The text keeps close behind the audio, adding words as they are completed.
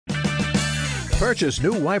Purchase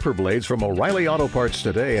new wiper blades from O'Reilly Auto Parts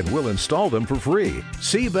today and we'll install them for free.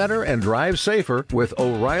 See better and drive safer with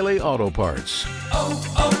O'Reilly Auto Parts.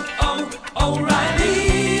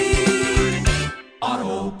 O'Reilly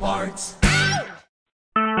Auto Parts.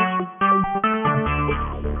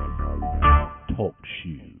 Talk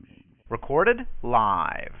Shoes. Recorded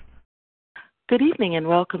live. Good evening and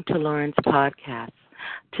welcome to Lauren's podcast.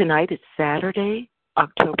 Tonight is Saturday,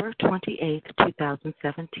 October 28th,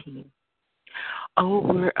 2017. Oh,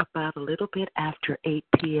 we're about a little bit after 8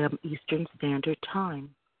 p.m. Eastern Standard Time.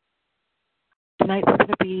 Tonight we're going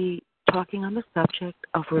to be talking on the subject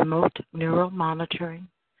of remote neural monitoring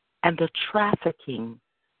and the trafficking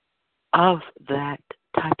of that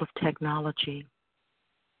type of technology.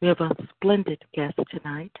 We have a splendid guest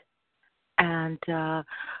tonight. And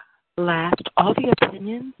last, all the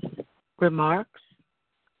opinions, remarks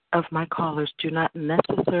of my callers do not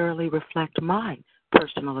necessarily reflect my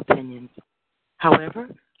personal opinions. However,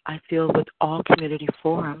 I feel with all community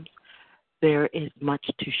forums, there is much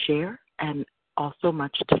to share and also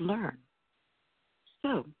much to learn.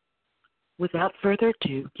 So, without further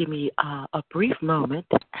ado, give me a brief moment,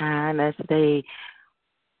 and as they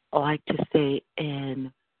like to say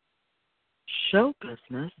in show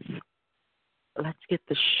business, let's get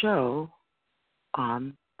the show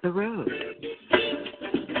on the road.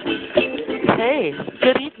 Hey,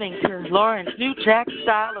 good evening to Lauren's new Jack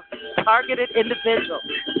style of targeted individual.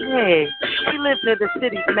 Hey, we live near the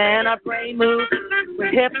cities, man. Our brain moves.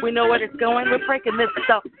 We're hip. We know where it's going. We're breaking this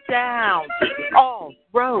stuff down. All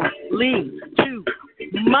roads lead to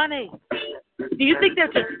money. Do you think they're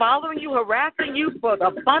just following you, harassing you for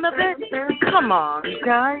the fun of it? Come on,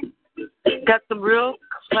 guys. Got some real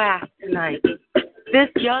class tonight. This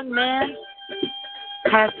young man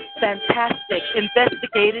has fantastic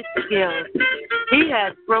investigative skills. He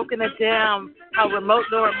has broken it down how remote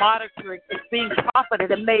neural monitoring is being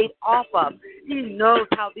profited and made off of. He knows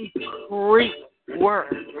how these creeps work.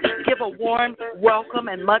 Give a warm welcome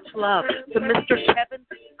and much love to Mr. Kevin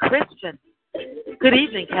Christian. Good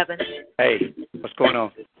evening, Kevin. Hey, what's going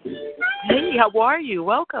on? Hey, how are you?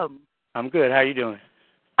 Welcome. I'm good. How you doing?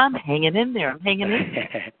 I'm hanging in there.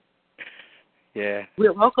 Yeah.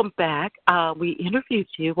 Well, welcome back. We interviewed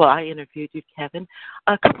you. Well, I interviewed you, Kevin,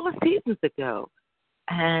 a couple of seasons ago,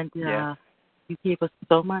 and you gave us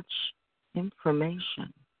so much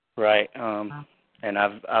information. Right. And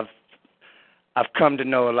I've come to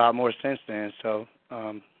know a lot more since then. So.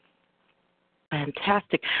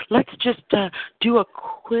 Fantastic. Let's just do a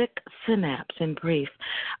quick synapse in brief.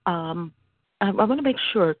 I want to make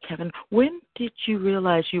sure, Kevin, when did you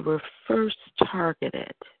realize you were first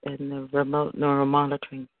targeted in the remote neural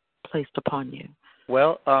monitoring placed upon you?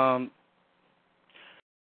 Well, I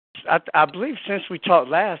believe since we talked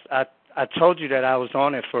last, I told you that I was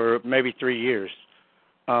on it for maybe 3 years.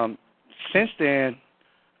 Since then,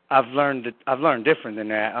 I've learned different than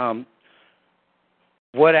that.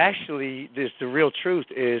 What actually is the real truth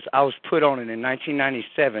is I was put on it in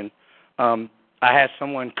 1997. I had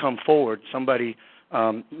someone come forward, somebody,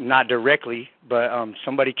 not directly, but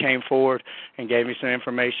somebody came forward and gave me some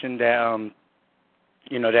information that,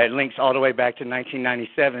 that links all the way back to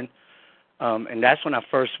 1997. And that's when I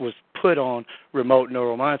first was put on remote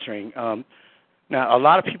neural monitoring. Now, a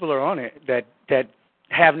lot of people are on it that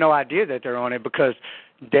have no idea that they're on it because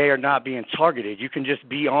they are not being targeted. You can just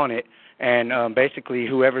be on it, and basically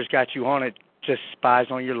whoever's got you on it just spies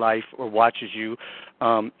on your life or watches you,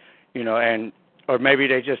 or maybe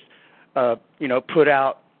they just, put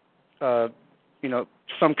out,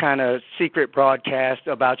 some kind of secret broadcast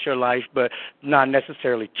about your life, but not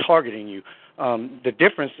necessarily targeting you. The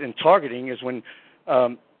difference in targeting is when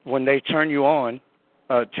they turn you on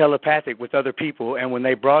telepathic with other people, and when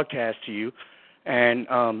they broadcast to you, and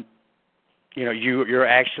you're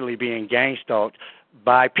actually being gang stalked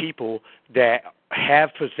by people that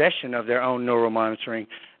have possession of their own neural monitoring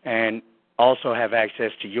and also have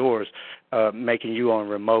access to yours, making you on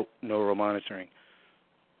remote neural monitoring.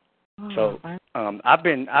 So I've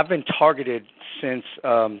been targeted since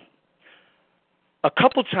a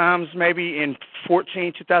couple times, maybe in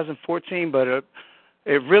 2014, but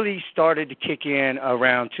it really started to kick in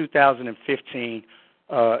around 2015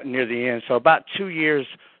 near the end. So about 2 years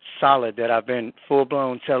solid that I've been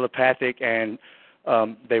full-blown telepathic, and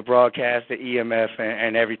they broadcast the EMF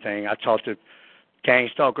and everything. I talk to gang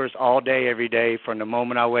stalkers all day, every day, from the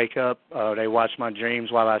moment I wake up. They watch my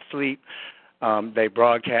dreams while I sleep. They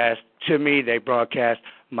broadcast to me. They broadcast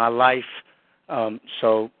my life. And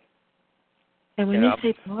when you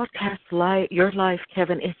say broadcast your life,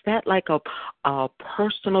 Kevin, is that like a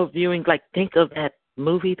personal viewing? Like, think of that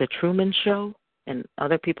movie, The Truman Show, and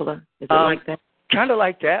other people is it like that? kind of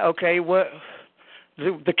like that. Okay, what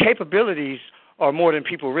the capabilities are more than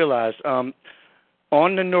people realize. On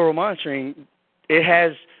the neural monitoring, it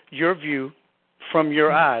has your view from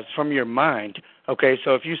your eyes, from your mind. Okay,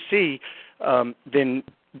 so if you see, then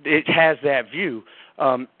it has that view.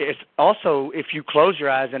 It's also, if you close your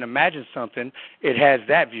eyes and imagine something, it has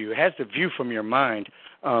that view. It has the view from your mind.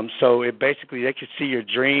 So it basically, they can see your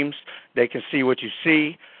dreams. They can see what you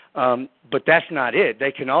see. But that's not it.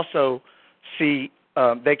 They can also see,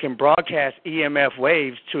 they can broadcast EMF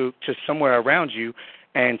waves to somewhere around you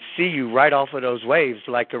and see you right off of those waves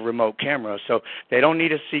like a remote camera. So they don't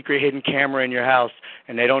need a secret hidden camera in your house,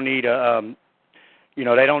 and they don't need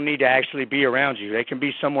they don't need to actually be around you. They can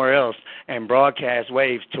be somewhere else and broadcast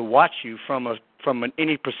waves to watch you from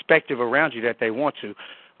any perspective around you that they want to,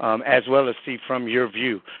 as well as see from your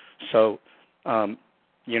view. So,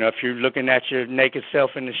 if you're looking at your naked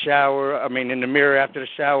self in the shower, in the mirror after the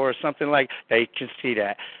shower or something like, they can see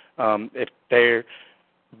that. If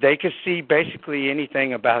they can see basically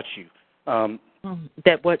anything about you.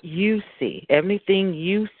 That what you see, everything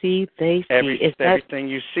you see, they see. Everything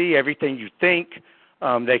you see, everything you think,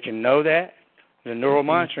 they can know that. The neural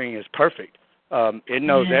monitoring is perfect. It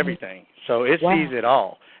knows everything, so it sees it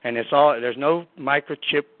all, and it's all. There's no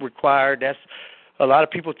microchip required. That's a lot of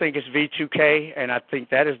people think it's V2K, and I think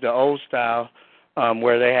that is the old style,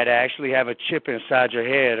 where they had to actually have a chip inside your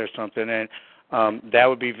head or something, and that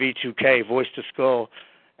would be V2K, voice to skull.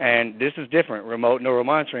 And this is different. Remote neural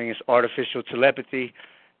monitoring is artificial telepathy,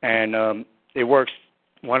 and it works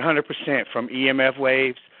 100% from EMF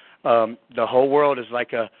waves. The whole world is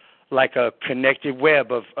like a connected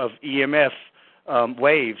web of EMF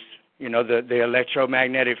waves, the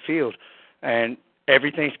electromagnetic field. And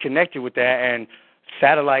everything's connected with that, and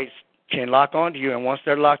satellites can lock onto you, and once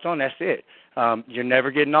they're locked on, that's it. You're never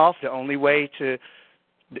getting off. The only way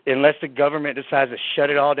unless the government decides to shut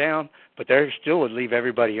it all down, but they still would leave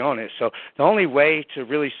everybody on it. So the only way to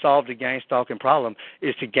really solve the gang stalking problem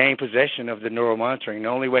is to gain possession of the neural monitoring. The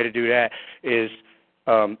only way to do that is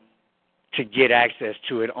to get access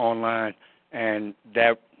to it online, and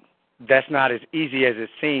that's not as easy as it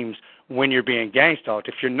seems when you're being gang stalked.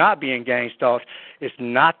 If you're not being gang stalked, it's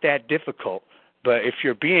not that difficult. But if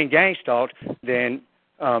you're being gang stalked, then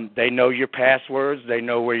they know your passwords, they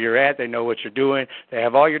know where you're at, they know what you're doing, they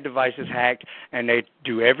have all your devices hacked, and they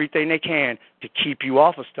do everything they can to keep you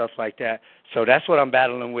off of stuff like that. So that's what I'm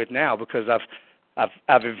battling with now, because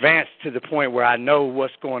I've advanced to the point where I know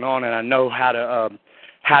what's going on and I know how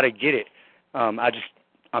to get it.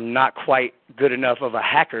 I'm not quite good enough of a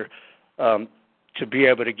hacker to be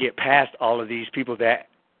able to get past all of these people that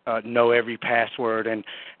know every password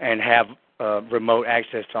and have remote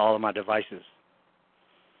access to all of my devices.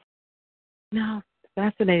 Now,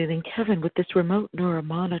 fascinating. Kevin, with this remote neural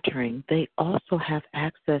monitoring, they also have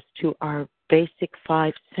access to our basic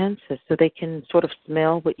 5 senses, so they can sort of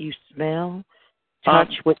smell what you smell,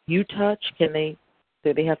 touch what you touch. Do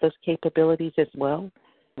they have those capabilities as well?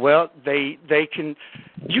 Well, they can.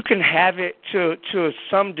 You can have it to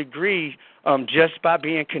some degree just by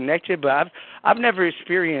being connected, but I've never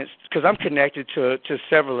experienced, because I'm connected to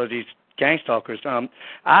several of these gang stalkers.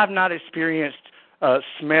 I've not experienced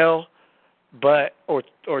smell,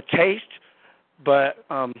 or taste, but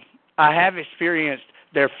I have experienced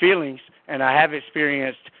their feelings, and I have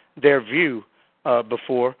experienced their view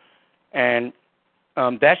before, and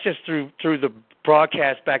that's just through the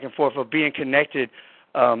broadcast back and forth of being connected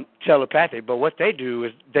telepathic. But what they do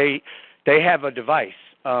is they have a device.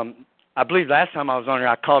 I believe last time I was on here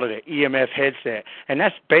I called it an EMF headset, and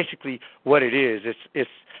that's basically what it is.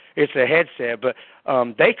 It's a headset, but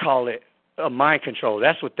they call it a mind control.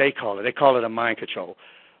 That's what they call it. They call it a mind control.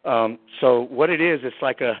 So what it is, it's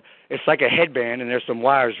like a headband, and there's some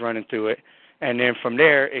wires running through it, and then from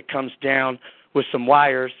there it comes down with some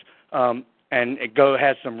wires, and it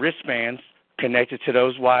has some wristbands connected to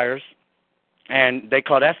those wires, and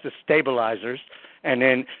that's the stabilizers, and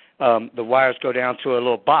then the wires go down to a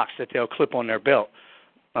little box that they'll clip on their belt.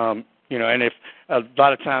 And if a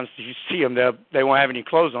lot of times you see them, they won't have any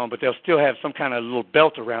clothes on, but they'll still have some kind of little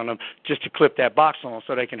belt around them just to clip that box on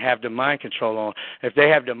so they can have the mind control on. If they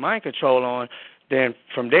have the mind control on, then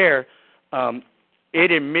from there,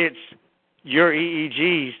 it emits your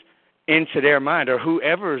EEGs into their mind, or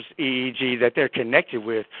whoever's EEG that they're connected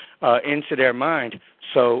with into their mind.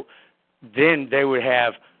 So then they would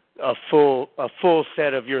have a full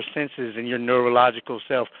set of your senses and your neurological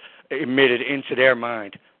self emitted into their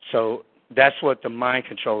mind. So that's what the mind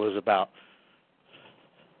control is about.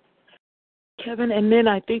 Kevin, and then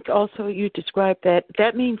I think also you described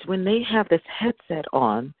that means when they have this headset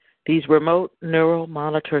on, these remote neural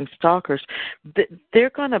monitoring stalkers,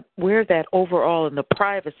 they're going to wear that overall in the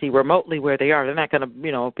privacy remotely where they are. They're not going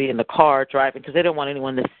to, be in the car driving because they don't want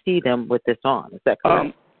anyone to see them with this on. Is that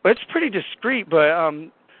correct? It's pretty discreet, but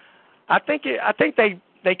I think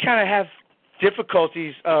they kind of have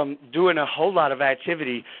difficulties doing a whole lot of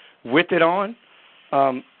activity with it on,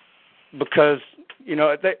 because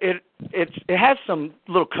it has some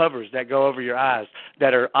little covers that go over your eyes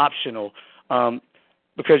that are optional,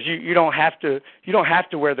 because you don't have to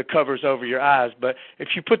wear the covers over your eyes. But if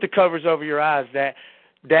you put the covers over your eyes, that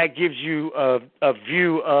gives you a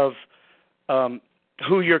view of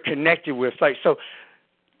who you're connected with. Like, so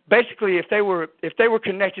basically, if they were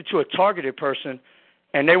connected to a targeted person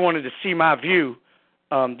and they wanted to see my view,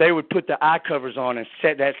 they would put the eye covers on and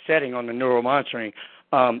set that setting on the neural monitoring.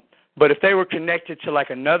 But if they were connected to like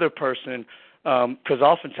another person, because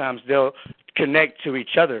oftentimes they'll connect to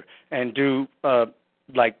each other and do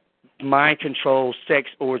like mind control sex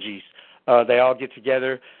orgies. They all get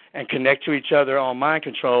together and connect to each other on mind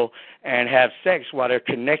control and have sex while they're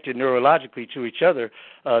connected neurologically to each other,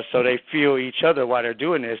 so they feel each other while they're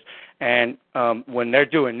doing this. And when they're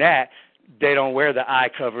doing that, they don't wear the eye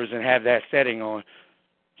covers and have that setting on.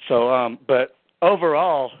 So, but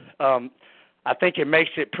overall, I think it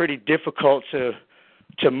makes it pretty difficult to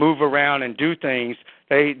move around and do things.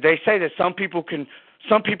 They say that some people can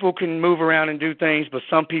move around and do things, but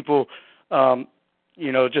some people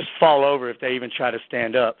just fall over if they even try to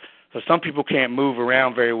stand up. So some people can't move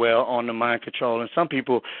around very well on the mind control, and some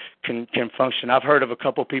people can function. I've heard of a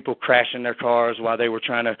couple people crashing their cars while they were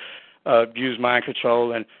trying to use mind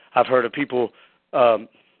control, and I've heard of people,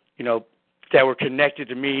 that were connected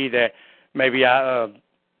to me that maybe I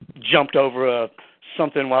jumped over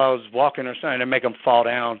something while I was walking or something and make them fall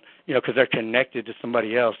down, because they're connected to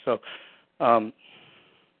somebody else. So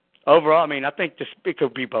overall, I think it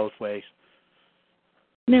could be both ways.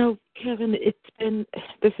 Now, Kevin,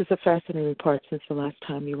 this is a fascinating part since the last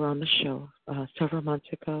time you were on the show several months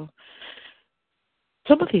ago.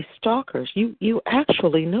 Some of these stalkers, you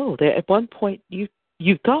actually know that at one point you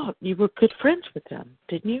thought you were good friends with them,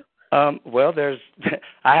 didn't you? Well,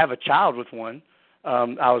 I have a child with one.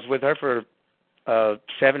 I was with her for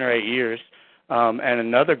 7 or 8 years, and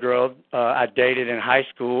another girl I dated in high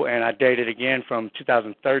school, and I dated again from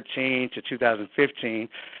 2013 to 2015,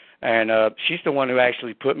 and she's the one who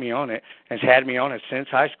actually put me on it and has had me on it since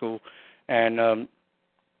high school, and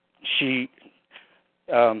she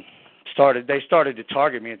they started to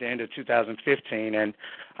target me at the end of 2015, and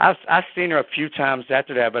I've seen her a few times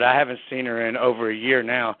after that, but I haven't seen her in over a year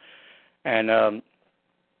now, and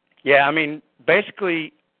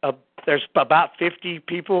basically, there's about 50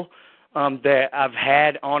 people that I've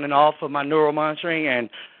had on and off of my neural monitoring, and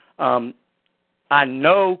I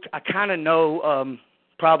kind of know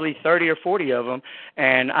probably 30 or 40 of them,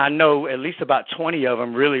 and I know at least about 20 of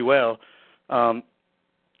them really well,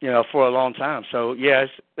 for a long time. So, yes,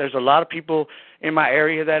 there's a lot of people in my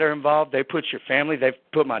area that are involved. They put your family. They've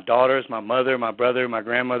put my daughters, my mother, my brother, my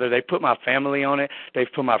grandmother. They put my family on it.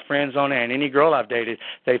 They've put my friends on it, and any girl I've dated,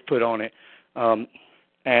 they've put on it.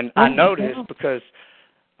 And I know this because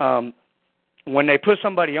when they put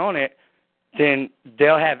somebody on it, then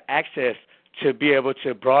they'll have access to be able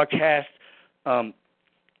to broadcast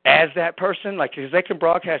as that person, like, because they can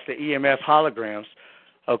broadcast the EMF holograms,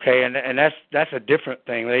 okay, and that's a different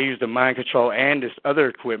thing. They use the mind control and this other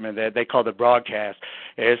equipment that they call the broadcast.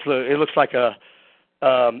 It looks like do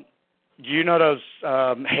you know those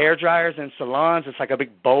hair dryers in salons? It's like a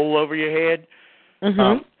big bowl over your head.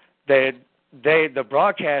 Mm-hmm. The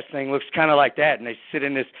broadcast thing looks kind of like that, and they sit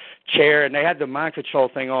in this chair, and they have the mind control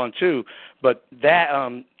thing on too. But that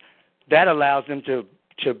allows them to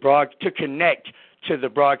connect to the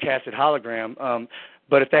broadcasted hologram.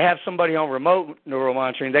 But if they have somebody on remote neural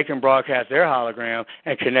monitoring, they can broadcast their hologram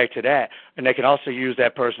and connect to that, and they can also use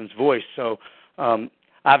that person's voice. So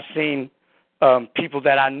I've seen people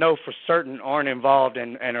that I know for certain aren't involved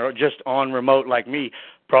and are just on remote like me,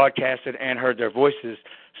 broadcasted and heard their voices.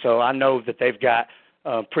 So I know that they've got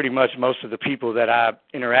pretty much most of the people that I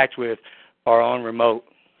interact with are on remote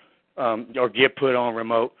or get put on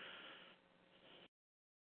remote.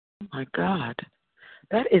 Oh, my God.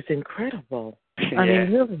 That is incredible. Yeah. I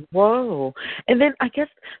mean, really, whoa. And then I guess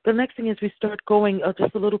the next thing is we start going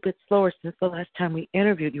just a little bit slower since the last time we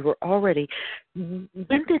interviewed you were already. When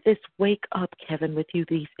did this wake up, Kevin, with you,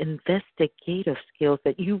 these investigative skills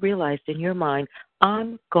that you realized in your mind,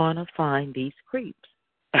 I'm going to find these creeps?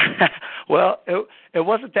 Well, it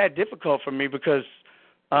wasn't that difficult for me because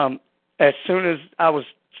as soon as I was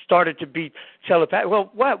started to be telepathic,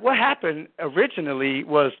 well, what happened originally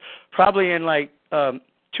was probably in like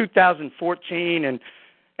 2014,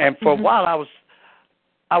 and for a while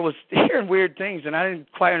I was hearing weird things, and I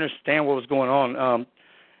didn't quite understand what was going on.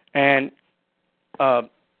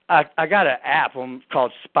 I got an app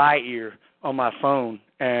called Spy Ear on my phone,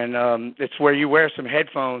 and it's where you wear some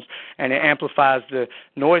headphones, and it amplifies the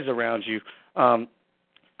noise around you.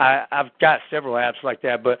 I've got several apps like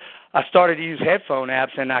that, but I started to use headphone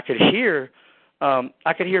apps, and I could hear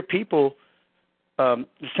people.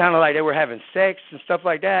 It sounded like they were having sex and stuff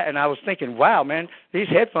like that, and I was thinking, wow, man, these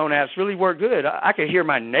headphone apps really work good. I could hear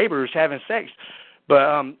my neighbors having sex.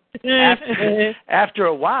 But after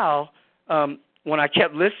a while, when I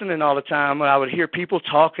kept listening all the time, I would hear people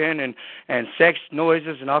talking and sex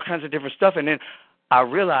noises and all kinds of different stuff, and then I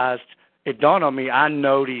realized, it dawned on me, I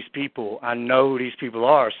know these people. I know who these people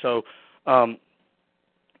are. So,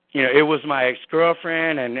 it was my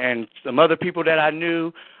ex-girlfriend and some other people that I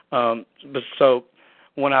knew. So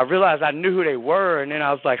when I realized I knew who they were, and then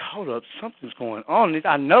I was like, hold up, something's going on.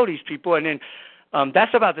 I know these people. And then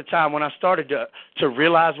that's about the time when I started to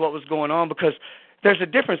realize what was going on, because there's a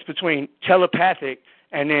difference between telepathic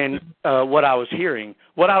and then what I was hearing.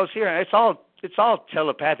 What I was hearing, it's all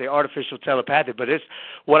telepathic, artificial telepathic, but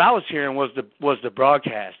what I was hearing was the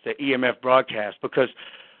broadcast, the EMF broadcast, because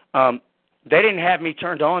they didn't have me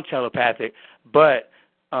turned on telepathic, but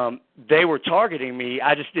they were targeting me.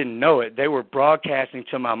 I just didn't know it. They were broadcasting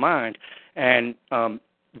to my mind, and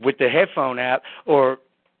with the headphone app, or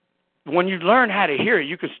when you learn how to hear it,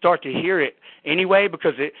 you can start to hear it anyway,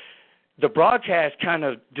 because the broadcast kind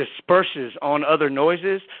of disperses on other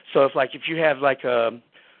noises. So if you have like a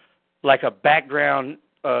background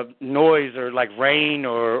noise, or like rain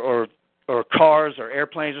or cars or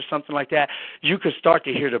airplanes or something like that, you could start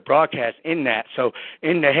to hear the broadcast in that. So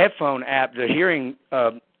in the headphone app, the hearing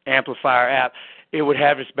amplifier app, it would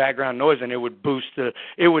have this background noise, and it would boost the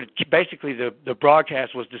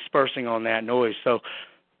broadcast was dispersing on that noise. So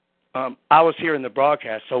I was hearing the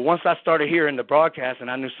broadcast. So once I started hearing the broadcast and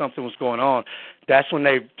I knew something was going on, that's when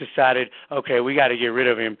they decided, okay, we got to get rid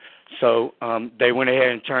of him. So they went ahead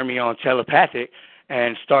and turned me on telepathic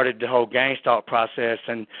and started the whole gang stalk process,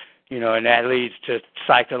 and and that leads to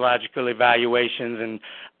psychological evaluations and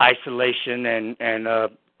isolation and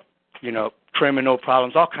criminal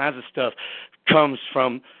problems. All kinds of stuff comes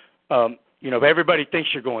from everybody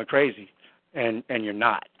thinks you're going crazy, and you're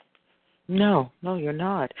not. No, you're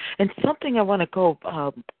not. And something I want to go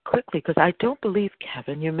quickly, because I don't believe,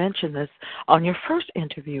 Kevin, you mentioned this on your first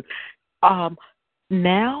interview.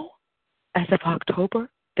 Now, as of October,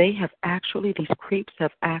 these creeps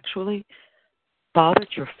have actually bothered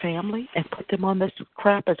your family and put them on this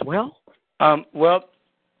crap as well? Well,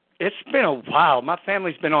 it's been a while. My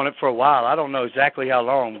family's been on it for a while. I don't know exactly how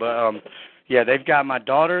long, but yeah, they've got my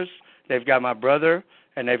daughters, they've got my brother,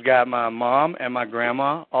 and they've got my mom and my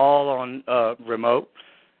grandma all on remote,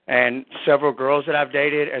 and several girls that I've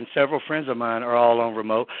dated and several friends of mine are all on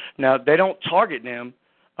remote. Now, they don't target them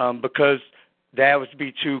because that would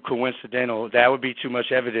be too coincidental. That would be too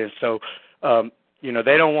much evidence. So,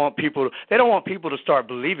 they don't want people to start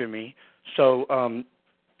believing me. So,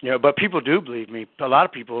 but people do believe me. A lot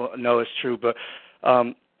of people know it's true, but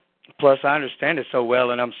plus I understand it so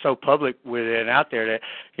well, and I'm so public with it and out there that,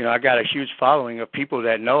 I got a huge following of people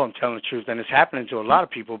that know I'm telling the truth, and it's happening to a lot of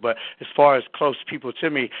people. But as far as close people to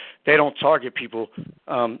me, they don't target people.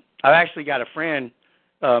 I've actually got a friend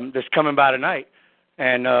that's coming by tonight,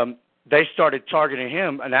 and they started targeting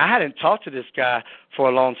him, and I hadn't talked to this guy for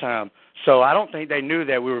a long time, so I don't think they knew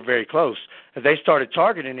that we were very close. They started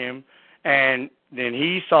targeting him, and then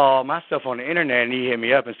he saw my stuff on the internet, and he hit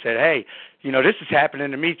me up and said, hey, this is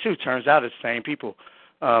happening to me too. Turns out it's the same people.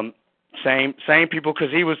 Same people,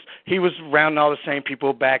 because he was around all the same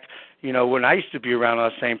people back, when I used to be around all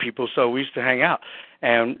the same people, so we used to hang out.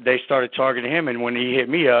 And they started targeting him, and when he hit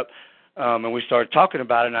me up and we started talking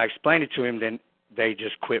about it and I explained it to him, then they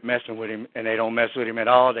just quit messing with him, and they don't mess with him at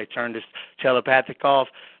all. They turned this telepathic off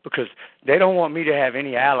because they don't want me to have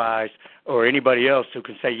any allies or anybody else who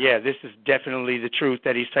can say, yeah, this is definitely the truth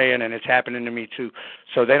that he's saying, and it's happening to me too.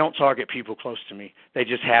 So they don't target people close to me. They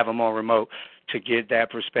just have them on remote to get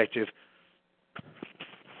that perspective.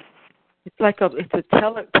 It's like it's a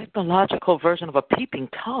technological version of a peeping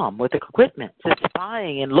Tom with equipment. It's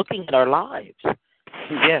spying and looking at our lives.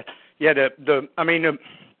 Yeah.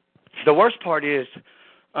 The worst part is,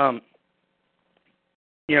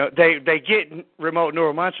 they get remote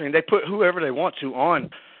neural monitoring. They put whoever they want to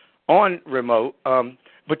on remote,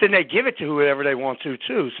 but then they give it to whoever they want to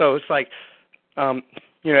too. So it's like,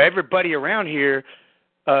 everybody around here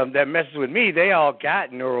that messes with me, they all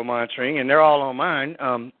got neural monitoring, and they're all on mine.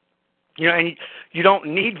 And you don't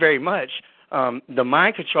need very much. The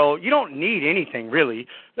mind control, you don't need anything really.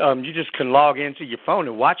 You just can log into your phone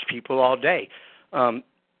and watch people all day,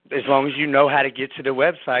 as long as you know how to get to the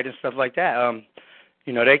website and stuff like that.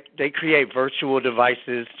 They create virtual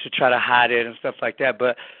devices to try to hide it and stuff like that.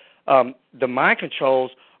 But the mind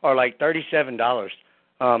controls are like $37.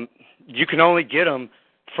 You can only get them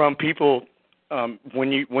from people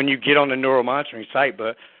when you get on the neuromonitoring site.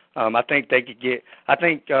 But I think they could get. I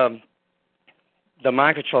think the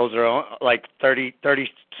mind controls are like $30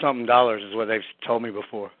 something is what they've told me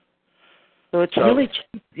before. So it's really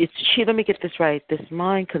cheap. It's cheap. Let me get this right. This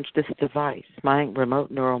device, my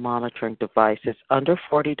remote neuromonitoring device, is under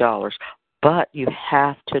 $40, but you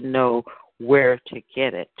have to know where to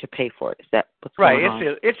get it to pay for it. Is that what's going on?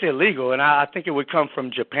 Right. It's illegal, and I think it would come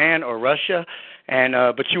from Japan or Russia, and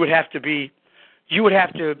but you would have to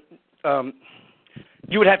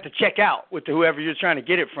check out with whoever you're trying to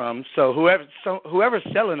get it from. So whoever's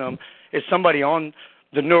selling them is somebody on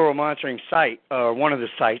the neuromonitoring site or one of the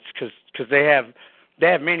sites, because they have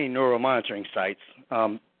many neuromonitoring sites.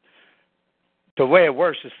 The way it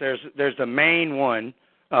works is there's the main one,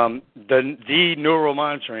 the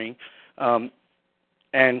neuromonitoring,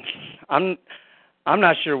 and I'm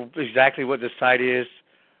not sure exactly what the site is,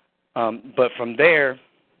 but from there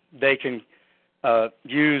they can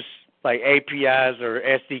use like APIs or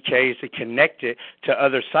SDKs to connect it to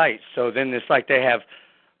other sites. So then it's like they have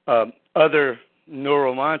other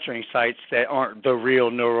neuromonitoring sites that aren't the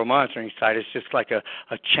real neuromonitoring site. It's just like a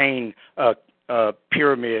chain,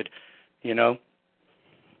 pyramid,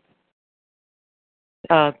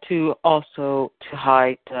 To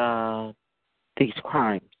hide these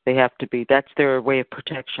crimes. They have to be. That's their way of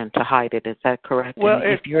protection, to hide it. Is that correct? Well,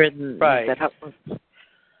 if you're in, right. Is that how it works?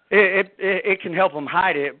 It can help them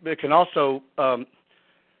hide it, but it can also,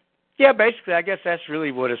 basically, I guess that's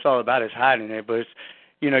really what it's all about, is hiding it. But it's,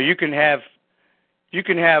 you can have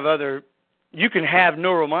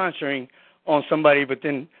neuromonitoring on somebody, but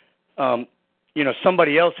then,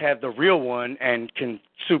 somebody else have the real one and can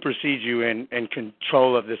supersede you in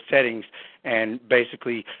control of the settings and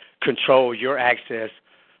basically control your access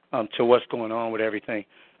to what's going on with everything.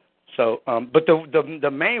 So, but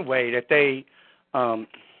the main way that they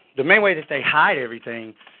hide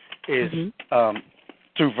everything is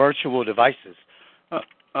through virtual devices.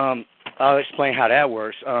 I'll explain how that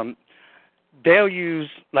works. They'll use,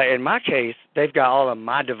 like in my case, they've got all of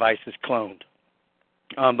my devices cloned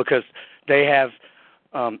because they have,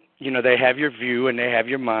 they have your view and they have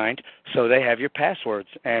your mind, so they have your passwords,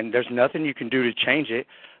 and there's nothing you can do to change it.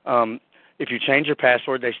 If you change your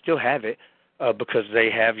password, they still have it because they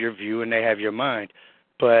have your view and they have your mind.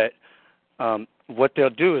 But what they'll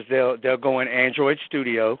do is they'll go in Android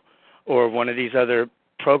Studio or one of these other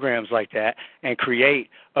programs like that and create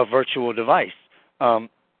a virtual device.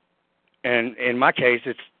 And in my case,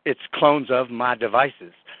 it's clones of my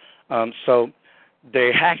devices. So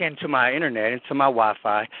they hack into my internet, into my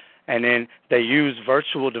Wi-Fi, and then they use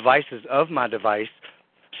virtual devices of my device.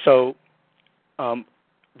 So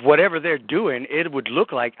whatever they're doing, it would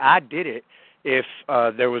look like I did it if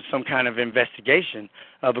there was some kind of investigation,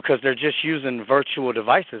 because they're just using virtual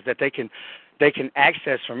devices that they can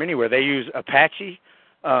access from anywhere. They use Apache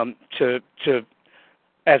to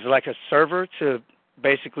as like a server to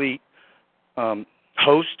basically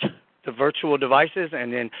host the virtual devices,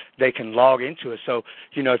 and then they can log into it. So,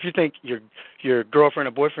 if you think your girlfriend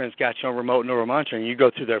or boyfriend's got you on remote neuromonitoring, you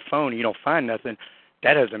go through their phone and you don't find nothing,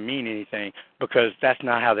 that doesn't mean anything, because that's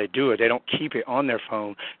not how they do it. They don't keep it on their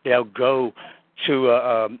phone. They'll go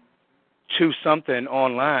to something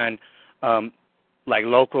online, like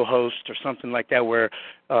localhost or something like that, where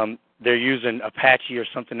they're using Apache or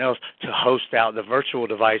something else to host out the virtual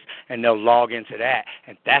device, and they'll log into that,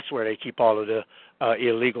 and that's where they keep all of the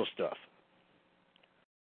illegal stuff.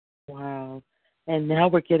 Wow. And now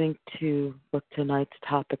we're getting to what tonight's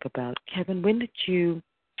topic about. Kevin, when did you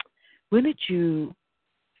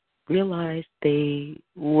realize they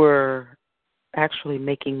were actually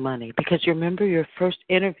making money? Because you remember your first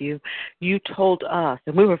interview, you told us,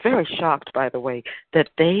 and we were very shocked, by the way, that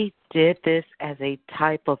they did this as a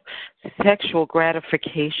type of sexual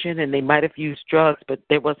gratification, and they might have used drugs, but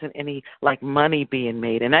there wasn't any money being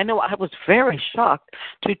made. And I know I was very shocked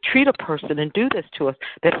to treat a person and do this to us.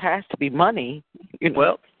 There has to be money.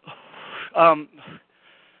 Well,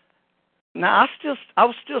 now I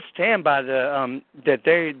will still stand by the that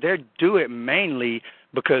they do it mainly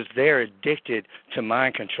because they're addicted to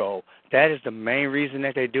mind control. That is the main reason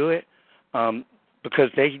that they do it, because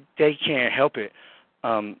they can't help it.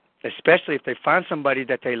 especially if they find somebody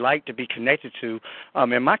that they like to be connected to.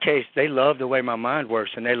 In my case, they love the way my mind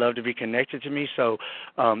works, and they love to be connected to me. So,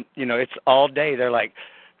 it's all day. They're like,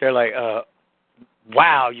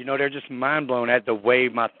 wow, they're just mind blown at the way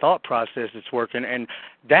my thought process is working, and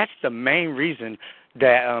that's the main reason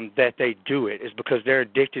that they do it, is because they're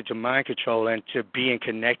addicted to mind control and to being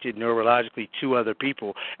connected neurologically to other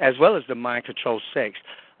people, as well as the mind control sex,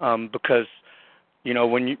 because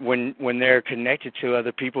when they're connected to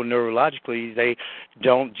other people neurologically, they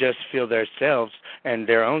don't just feel themselves and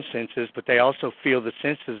their own senses, but they also feel the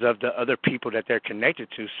senses of the other people that they're connected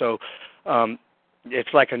to. So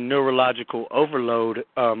it's like a neurological overload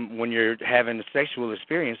when you're having a sexual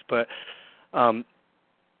experience. But I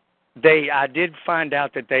did find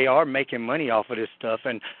out that they are making money off of this stuff,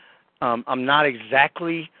 and I'm not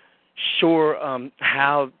exactly sure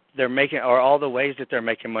how they're making, or all the ways that they're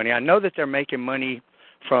making money. I know that they're making money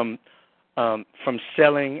from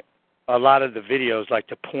selling a lot of the videos, like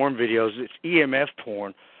the porn videos. It's EMF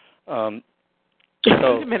porn. Wait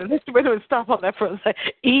a minute, stop on that for a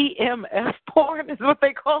second. EMF porn is what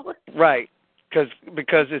they call it? Right, because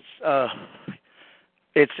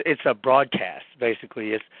it's a broadcast,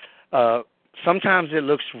 basically. It's sometimes it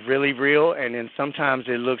looks really real, and then sometimes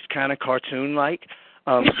it looks kind of cartoon-like,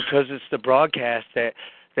 because it's the broadcast that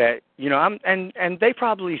and they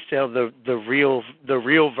probably sell the real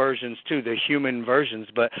versions too, the human versions,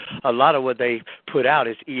 but a lot of what they put out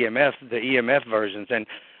is the EMF versions, and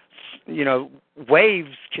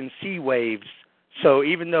waves can see waves. So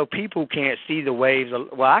even though people can't see the waves,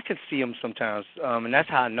 well, I can see them sometimes, and that's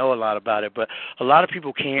how I know a lot about it. But a lot of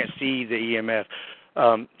people can't see the EMF.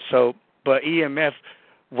 But EMF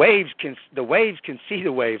waves can see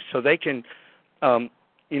the waves, so they can.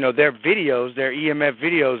 Their videos, their EMF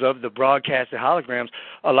videos of the broadcasted holograms,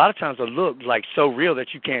 a lot of times will look like so real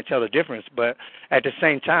that you can't tell the difference. But at the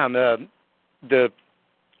same time, the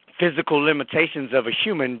physical limitations of a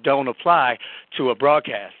human don't apply to a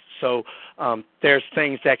broadcast. So there's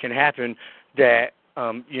things that can happen that,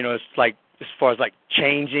 it's like, as far as like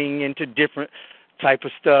changing into different type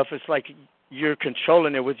of stuff, it's like you're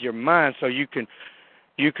controlling it with your mind, so you can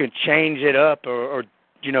change it up, or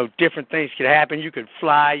different things could happen. You could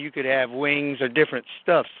fly, you could have wings, or different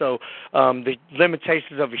stuff. So the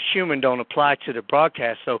limitations of a human don't apply to the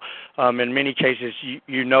broadcast. So in many cases,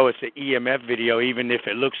 it's an EMF video, even if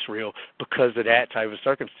it looks real, because of that type of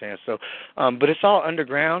circumstance. So, but it's all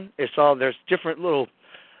underground. There's different little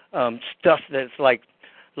stuff that's like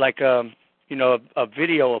a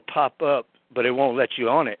video will pop up, but it won't let you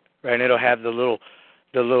on it, right? And it'll have the little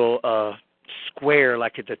square,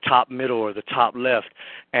 like at the top middle or the top left,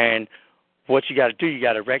 and what you got to do, you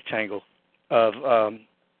got a rectangle of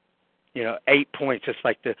 8 points. It's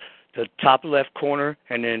like the top left corner,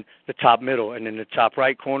 and then the top middle, and then the top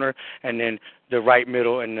right corner, and then the right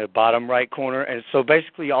middle and the bottom right corner. And so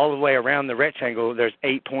basically all the way around the rectangle there's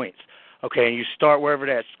 8 points. Okay, and you start wherever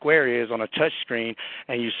that square is on a touch screen,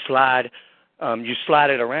 and you slide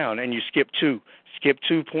it around, and you skip 2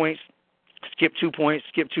 points, skip 2 points,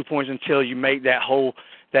 skip 2 points until you make that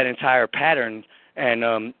entire pattern,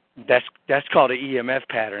 and that's called an EMF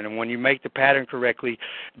pattern. And when you make the pattern correctly,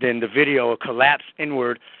 then the video will collapse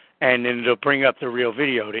inward, and then it'll bring up the real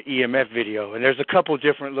video, the EMF video. And there's a couple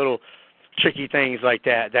different little tricky things like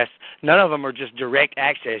that. None of them are just direct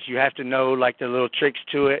access. You have to know like the little tricks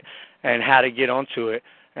to it and how to get onto it.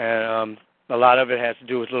 And a lot of it has to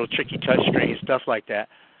do with little tricky touch screen stuff like that.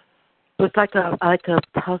 It's like a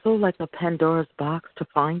puzzle, like a Pandora's box to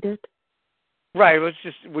find it. Right. Well, it's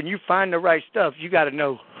just when you find the right stuff, you got to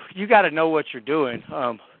know what you're doing.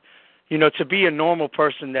 To be a normal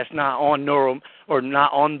person that's not on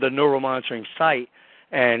not on the neural monitoring site,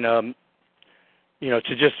 and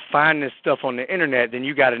to just find this stuff on the internet, then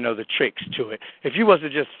you got to know the tricks to it. If you was to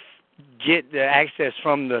just get the access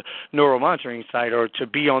from the neural monitoring site or to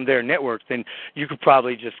be on their network, then you could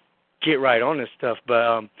probably just get right on this stuff.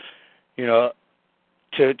 But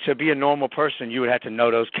to be a normal person, you would have to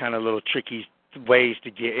know those kind of little tricky ways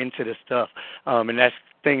to get into this stuff, and that's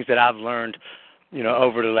things that I've learned,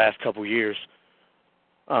 over the last couple years.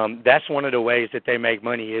 That's one of the ways that they make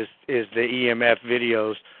money is the EMF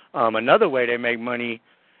videos. Another way they make money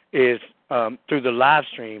is through the live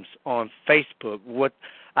streams on Facebook. What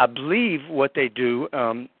I believe what they do,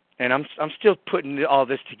 and I'm still putting all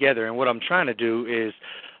this together, and what I'm trying to do is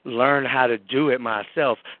learn how to do it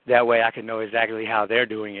myself. That way I can know exactly how they're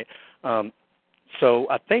doing it. So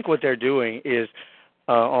I think what they're doing is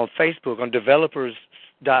on Facebook, on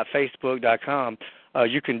developers.facebook.com,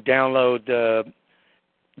 you can download the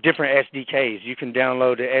different SDKs. You can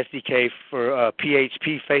download the SDK for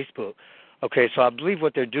PHP Facebook, Okay, so I believe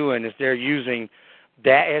what they're doing is they're using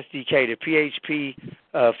that SDK, the PHP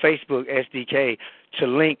Facebook SDK, to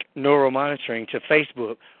link neuromonitoring to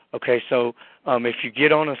Facebook. Okay, so if you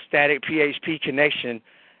get on a static PHP connection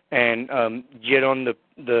and get on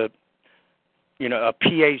the a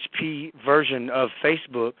PHP version of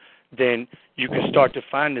Facebook, then you can start to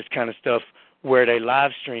find this kind of stuff where they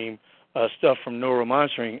live stream stuff from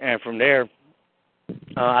neuromonitoring, and from there,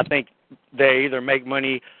 I think they either make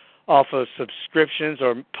money off of subscriptions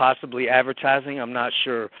or possibly advertising. I'm not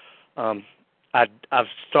sure. I've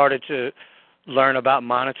started to learn about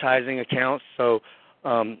monetizing accounts, so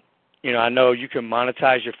I know you can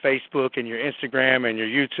monetize your Facebook and your Instagram and your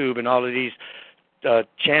YouTube and all of these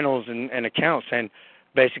channels and accounts, and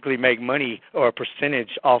basically make money or a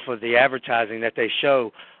percentage off of the advertising that they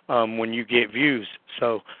show when you get views.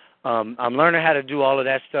 So I'm learning how to do all of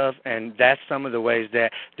that stuff, and that's some of the ways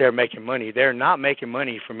that they're making money. They're not making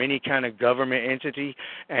money from any kind of government entity,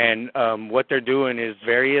 and what they're doing is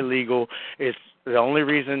very illegal. It's the only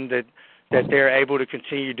reason that they're able to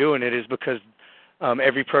continue doing it is because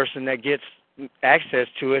every person that gets access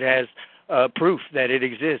to it has proof that it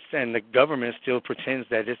exists, and the government still pretends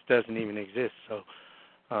that this doesn't even exist. So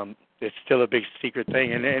it's still a big secret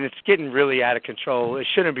thing, and it's getting really out of control. It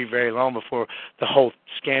shouldn't be very long before the whole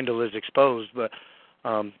scandal is exposed, but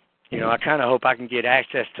I kind of hope I can get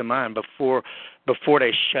access to mine before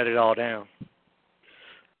they shut it all down.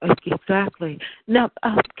 Exactly. Now,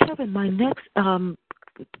 Kevin, my next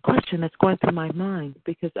question that's going through my mind,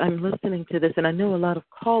 because I'm listening to this, and I know a lot of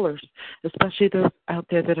callers, especially those out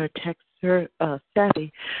there that are texter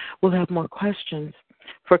savvy, will have more questions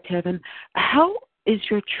for Kevin. How is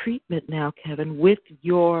your treatment now, Kevin, with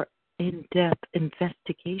your in-depth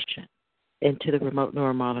investigation into the remote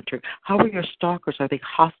neuromonitoring? How are your stalkers? Are they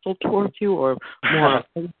hostile towards you, or more?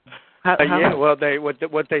 Yeah, well,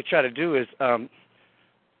 what they try to do is,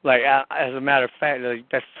 as a matter of fact,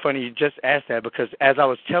 that's funny you just asked that, because as I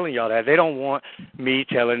was telling y'all that, they don't want me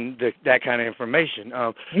telling that kind of information.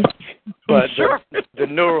 But sure. the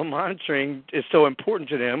neuromonitoring is so important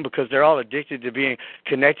to them because they're all addicted to being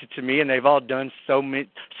connected to me, and they've all done so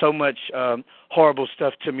much horrible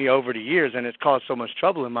stuff to me over the years, and it's caused so much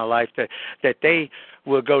trouble in my life that they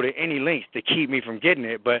will go to any lengths to keep me from getting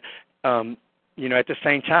it. But at the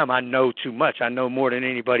same time, I know too much. I know more than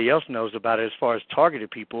anybody else knows about it as far as targeted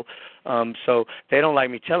people. So they don't like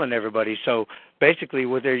me telling everybody. So basically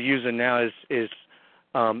what they're using now is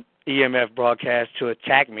EMF broadcast to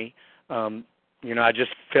attack me. I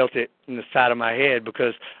just felt it in the side of my head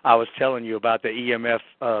because I was telling you about the EMF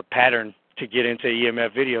pattern to get into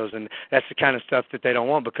EMF videos, and that's the kind of stuff that they don't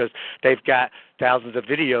want because they've got thousands of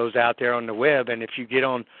videos out there on the web, and if you get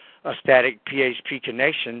on a static PHP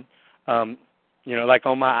connection,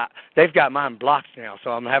 they've got mine blocked now, so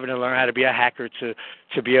I'm having to learn how to be a hacker to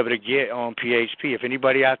be able to get on PHP. If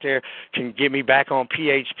anybody out there can get me back on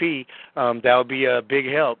PHP, that would be a big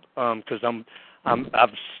help because I'm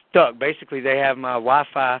stuck. Basically, they have my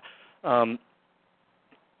Wi-Fi.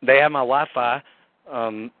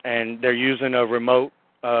 And they're using a remote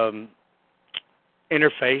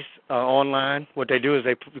interface online. What they do is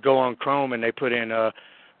they go on Chrome and they put in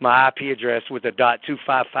my IP address with a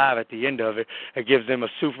 .255 at the end of it. It gives them a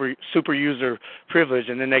super user privilege,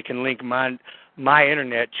 and then they can link my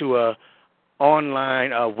internet to a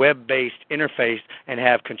online web-based interface and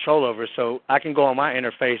have control over it. So I can go on my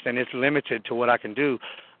interface, and it's limited to what I can do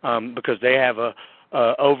because they have a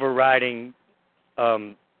overriding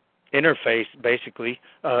interface, basically,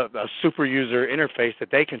 a super user interface that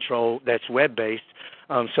they control that's web-based.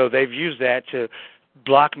 So they've used that to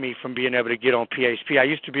block me from being able to get on PHP. I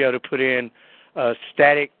used to be able to put in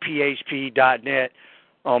staticphp.net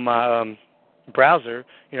on my browser,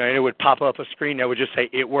 and it would pop up a screen that would just say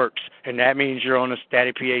it works, and that means you're on a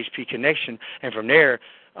static PHP connection. And from there,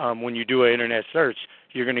 when you do an internet search,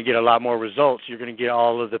 you're going to get a lot more results. You're going to get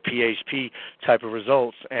all of the PHP type of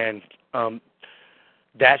results, and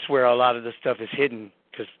that's where a lot of the stuff is hidden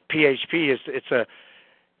because PHP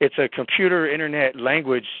it's a computer internet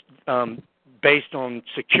language based on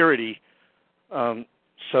security.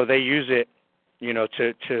 So they use it,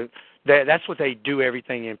 that's what they do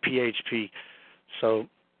everything in PHP. So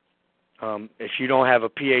if you don't have a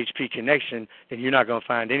PHP connection, then you're not going to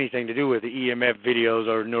find anything to do with the EMF videos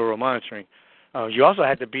or neuromonitoring. You also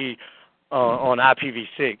have to be on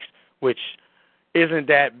IPv6, which isn't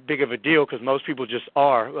that big of a deal because most people just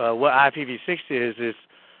are. What IPv6 is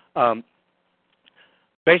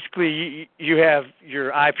basically you have your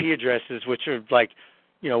IP addresses, which are like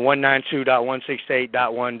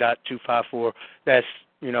 192.168.1.254. That's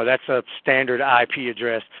a standard IP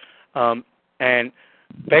address, and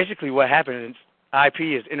basically what happened is IP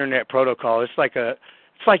is Internet Protocol. It's like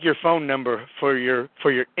your phone number for your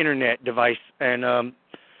Internet device, and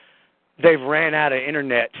they've ran out of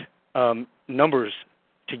Internet numbers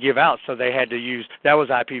to give out, so they had to use, that was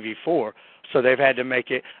IPv4, so they've had to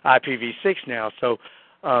make it IPv6 now. So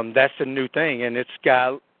that's the new thing, and it's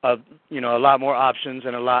got a lot more options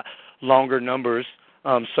and a lot longer numbers.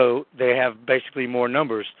 So they have basically more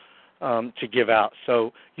numbers to give out.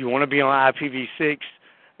 So you want to be on IPv6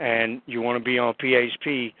 and you want to be on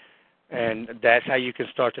PHP, and that's how you can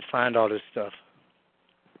start to find all this stuff.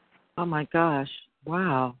 Oh my gosh!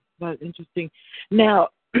 Wow, that's interesting. Now,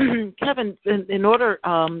 Kevin, in order,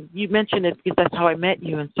 you mentioned it because that's how I met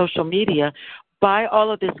you in social media. By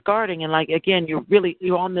all of this guarding, and like again,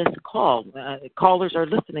 you're on this call. Callers are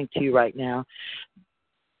listening to you right now.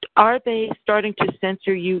 Are they starting to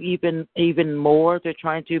censor you even more? They're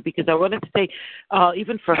trying to, because I wanted to say,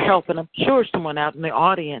 even for help, and I'm sure someone out in the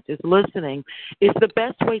audience is listening, is the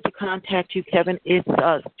best way to contact you, Kevin, is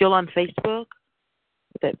still on Facebook?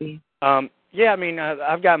 Would that be? Yeah, I mean,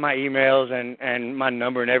 I've got my emails and my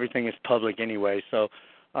number and everything is public anyway. So,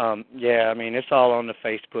 yeah, I mean, it's all on the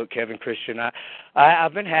Facebook, Kevin Christian.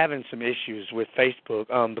 I've been having some issues with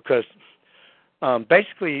Facebook because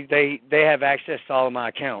basically they have access to all of my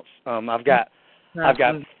accounts. I've got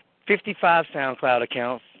 55 SoundCloud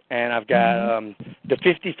accounts, and I've got the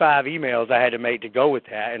 55 emails I had to make to go with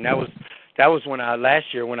that, and that was when last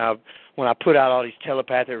year when I put out all these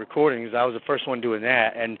telepathic recordings. I was the first one doing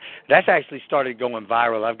that, and that's actually started going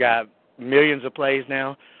viral. I've got millions of plays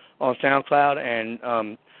now on SoundCloud,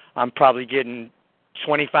 and I'm probably getting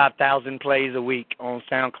 25,000 plays a week on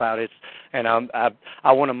SoundCloud.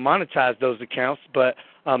 I want to monetize those accounts, but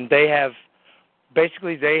they have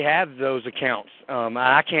those accounts.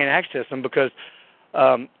 I can't access them because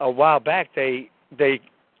a while back they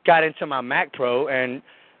got into my Mac Pro and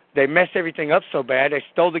they messed everything up so bad. They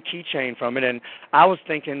stole the keychain from it, and I was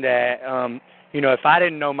thinking that if I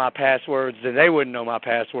didn't know my passwords, then they wouldn't know my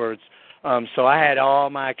passwords. So I had all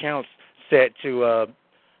my accounts set to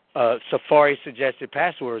Safari suggested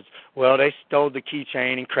passwords. Well, they stole the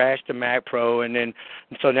keychain and crashed the Mac Pro, and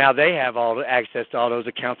so now they have all the access to all those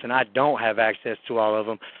accounts, and I don't have access to all of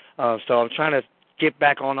them. So I'm trying to get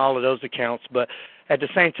back on all of those accounts, but at the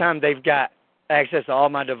same time, they've got access to all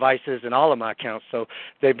my devices and all of my accounts. So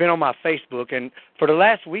they've been on my Facebook, and for the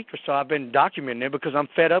last week or so, I've been documenting it because I'm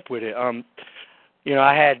fed up with it.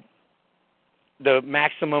 I had the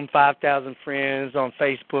maximum 5,000 friends on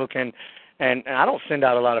Facebook, and I don't send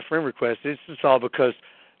out a lot of friend requests. It's all because,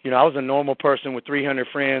 I was a normal person with 300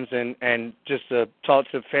 friends and just talk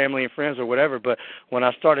to family and friends or whatever. But when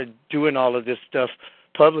I started doing all of this stuff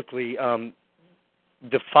publicly,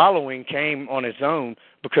 the following came on its own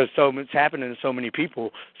because so much happening to so many people.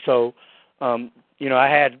 So, I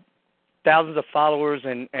had thousands of followers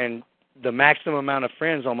and the maximum amount of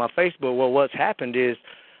friends on my Facebook. Well, what's happened is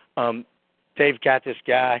they've got this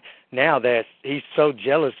guy now that he's so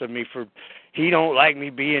jealous of me he don't like me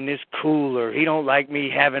being this cool, or he don't like me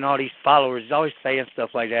having all these followers. He's always saying stuff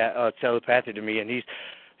like that, telepathic to me, and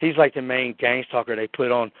he's like the main gang stalker they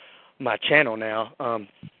put on my channel now.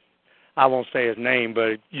 I won't say his name,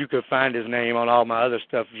 but you could find his name on all my other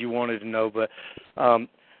stuff if you wanted to know. But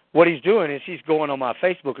what he's doing is he's going on my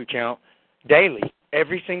Facebook account daily,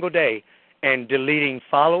 every single day, and deleting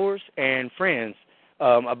followers and friends,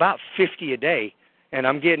 about 50 a day. And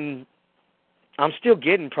I'm still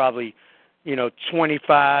getting probably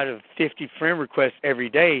 25 to 50 friend requests every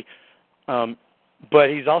day, but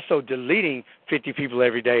he's also deleting 50 people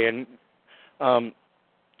every day, and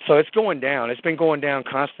so it's going down. It's been going down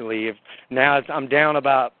constantly. I'm down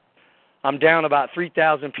about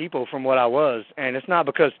 3,000 people from what I was, and it's not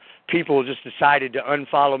because people just decided to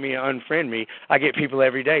unfollow me and unfriend me. I get people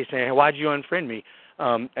every day saying, hey, why'd you unfriend me?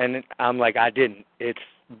 And I'm like, I didn't. It's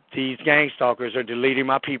these gang stalkers are deleting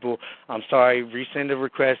my people. I'm sorry, resend a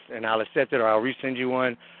request, and I'll accept it, or I'll resend you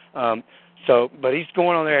one. But he's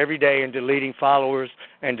going on there every day and deleting followers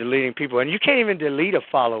and deleting people. And you can't even delete a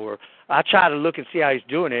follower. I try to look and see how he's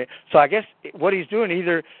doing it. So I guess what he's doing,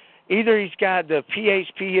 either he's got the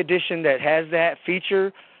PHP edition that has that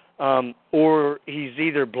feature, or he's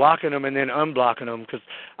either blocking them and then unblocking them, because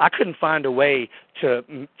I couldn't find a way to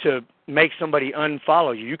make somebody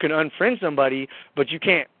unfollow you. You can unfriend somebody, but you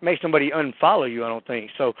can't make somebody unfollow you, I don't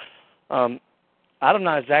think. So I'm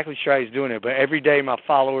not exactly sure how he's doing it, but every day my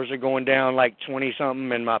followers are going down like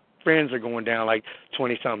 20-something, and my friends are going down like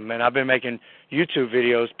 20-something. And I've been making YouTube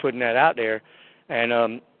videos putting that out there.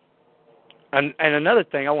 And another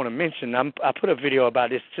thing I want to mention, I put a video about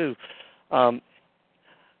this too.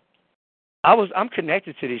 I'm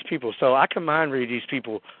connected to these people, so I can mind read these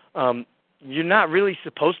people. You're not really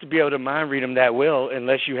supposed to be able to mind read them that well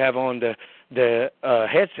unless you have on the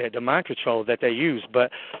headset, the mind control that they use.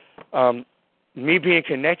 But me being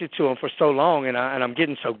connected to them for so long, and I'm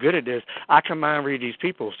getting so good at this, I can mind read these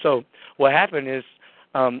people. So what happened is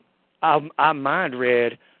I mind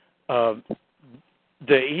read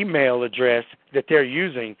the email address that they're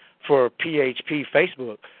using for PHP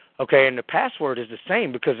Facebook. Okay, and the password is the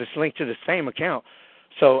same because it's linked to the same account.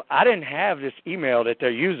 So I didn't have this email that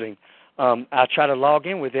they're using. I tried to log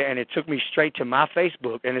in with it, and it took me straight to my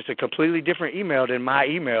Facebook, and it's a completely different email than my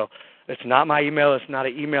email. It's not my email. It's not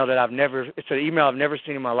an email that it's an email I've never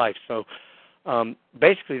seen in my life. So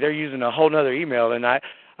basically they're using a whole other email, and I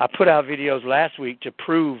put out videos last week to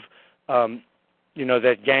prove,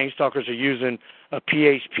 that gang stalkers are using a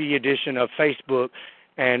PHP edition of Facebook,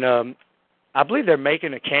 and I believe they're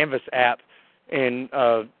making a Canvas app in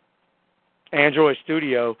Android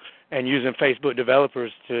Studio and using Facebook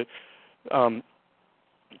developers to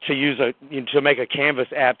make a Canvas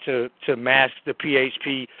app to mask the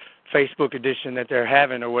PHP Facebook edition that they're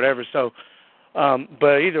having or whatever. So,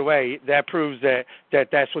 but either way, that proves that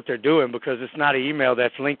that's what they're doing, because it's not an email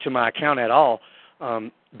that's linked to my account at all,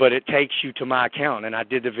 but it takes you to my account, and I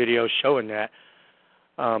did the video showing that.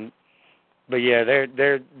 But yeah,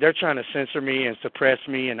 they're trying to censor me and suppress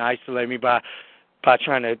me and isolate me by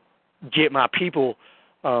trying to get my people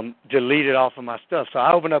deleted off of my stuff. So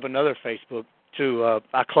I opened up another Facebook too.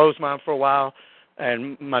 I closed mine for a while,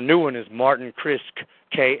 and my new one is Martin Crisk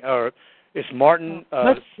it's Martin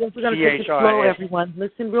we're going to take it slow, CHRIS. everyone.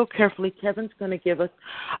 Listen real carefully. Kevin's going to give us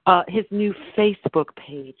his new Facebook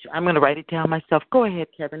page. I'm going to write it down myself. Go ahead,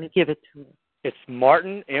 Kevin, and give it to us. It's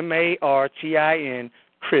Martin, Martin,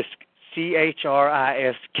 Crisk,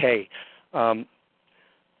 CHRISK.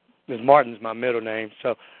 Martin's my middle name.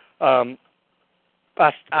 So I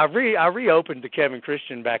reopened the Kevin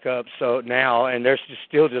Christian back up so now, and they're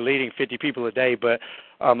still deleting 50 people a day, but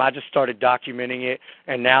I just started documenting it,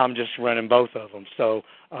 and now I'm just running both of them. So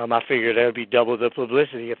I figured that would be double the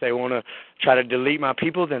publicity. If they want to try to delete my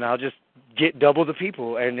people, then I'll just get double the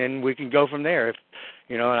people, and then we can go from there.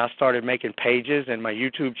 And I started making pages, and my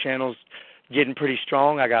YouTube channel's getting pretty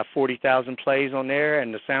strong. I got 40,000 plays on there,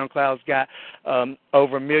 and the SoundCloud's got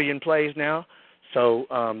over 1 million plays now. So,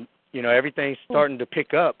 everything's starting to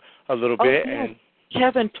pick up a little bit. Yes. And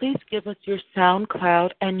Kevin, please give us your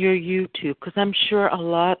SoundCloud and your YouTube, because I'm sure a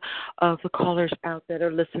lot of the callers out that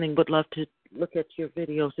are listening would love to look at your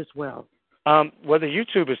videos as well. Well, the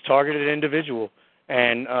YouTube is targeted individual,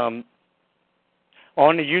 and on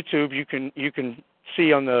the YouTube you can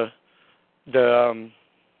see on the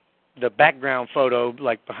background photo,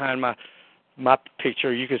 like behind my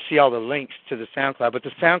picture, you can see all the links to the SoundCloud. But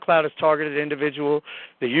the SoundCloud is targeted individual,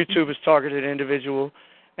 the YouTube is targeted individual,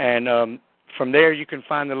 and from there you can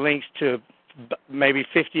find the links to maybe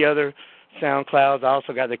 50 other SoundClouds. I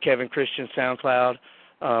also got the Kevin Christian SoundCloud.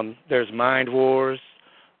 There's Mind Wars,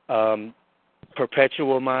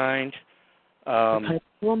 Perpetual Mind.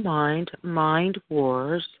 Perpetual Mind, Mind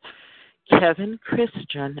Wars, Kevin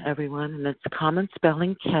Christian, everyone, and it's common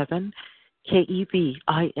spelling Kevin,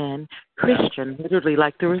 Kevin, Christian, literally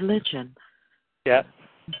like the religion. Yeah.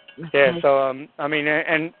 Okay. Yeah, so,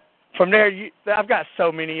 and from there, I've got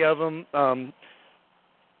so many of them, but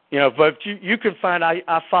you can find,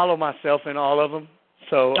 I follow myself in all of them.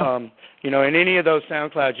 So, in any of those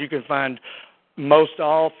SoundClouds, you can find most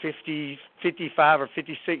all 50, 55 or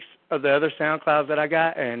 56 of the other SoundClouds that I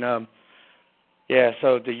got. And,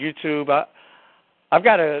 so the YouTube, I've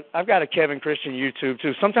got a Kevin Christian YouTube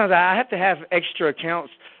too. Sometimes I have to have extra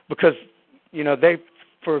accounts because,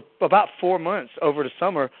 for about 4 months over the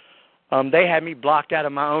summer, they had me blocked out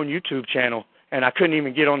of my own YouTube channel, and I couldn't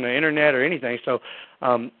even get on the internet or anything. So,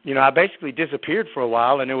 I basically disappeared for a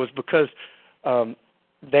while, and it was because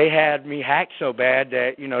they had me hacked so bad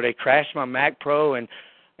that, they crashed my Mac Pro, and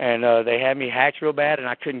they had me hacked real bad, and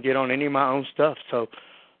I couldn't get on any of my own stuff. So,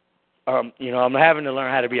 I'm having to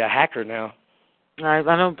learn how to be a hacker now. I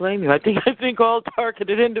don't blame you. I think all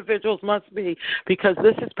targeted individuals must be, because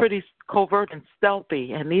this is pretty covert and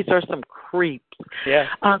stealthy, and these are some creeps. Yeah.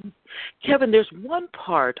 Kevin, there's one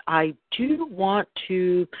part I do want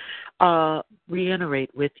to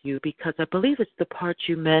reiterate with you, because I believe it's the part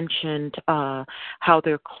you mentioned, how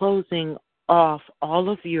they're closing off all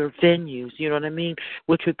of your venues, you know what I mean,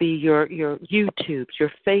 which would be your YouTubes,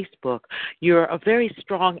 your Facebook. You're a very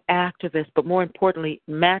strong activist, but more importantly,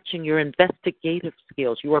 matching your investigative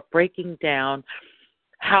skills. You are breaking down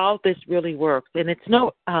how this really works. And it's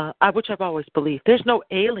which I've always believed, there's no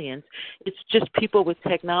aliens. It's just people with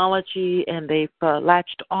technology, and they've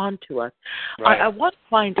latched on to us. Right. I want to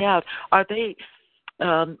find out, are they,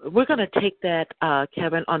 we're going to take that,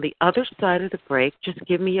 Kevin, on the other side of the break. Just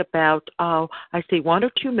give me about, I say 1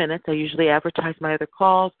 or 2 minutes. I usually advertise my other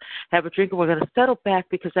calls, have a drink, and we're going to settle back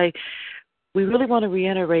because we really want to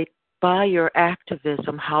reiterate by your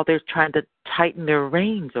activism how they're trying to tighten their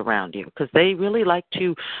reins around you, because they really like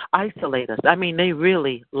to isolate us. I mean, they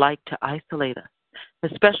really like to isolate us,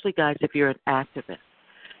 especially, guys, if you're an activist.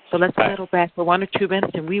 So let's settle back for 1 or 2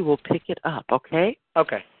 minutes, and we will pick it up, okay?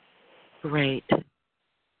 Okay. Great.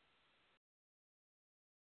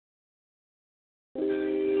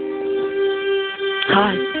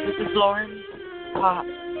 Hi, this is Lauren's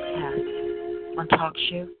podcast on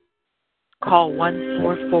TalkShoe. Call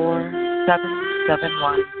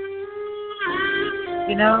 144-771.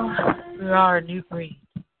 You know, we are a new breed,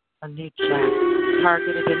 a new jack,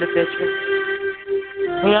 targeted individuals.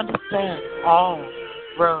 We understand all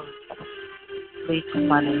roads lead to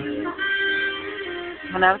money.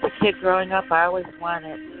 When I was a kid growing up, I always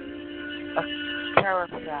wanted a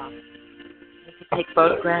carousel. You could take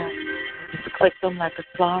photographs, just click them like a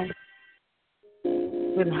slide.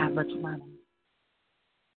 We didn't have much money.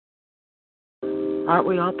 Aren't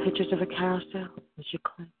we all pictures of a carousel as you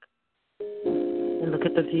click and look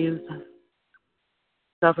at the views of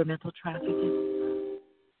governmental trafficking,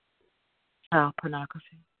 child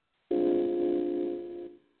pornography,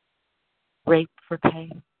 rape for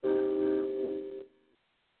pay,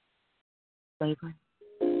 slavery,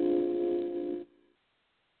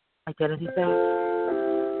 identity theft,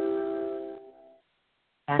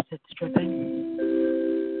 acid stripping?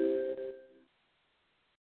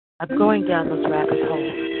 I'm going down those rabbit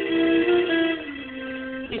holes.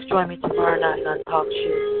 Please join me tomorrow night on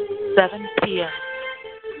TalkShoe, 7 p.m.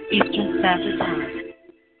 Eastern Standard Time.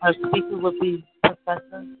 Our speaker will be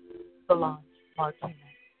Professor Solange Martinez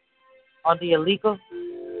on the illegal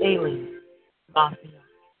alien mafia,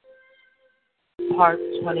 Part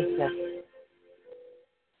 26.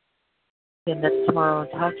 Again, that's tomorrow on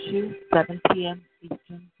TalkShoe, 7 p.m.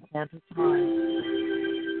 Eastern Standard Time.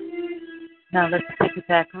 Now let's pick it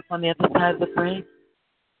back up on the other side of the break,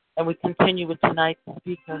 and we continue with tonight's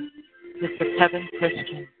speaker, Mr. Kevin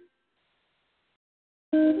Christian.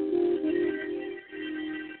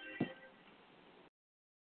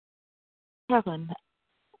 Kevin,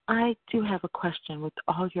 I do have a question. With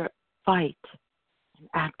all your fight and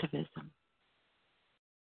activism,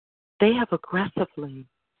 they have aggressively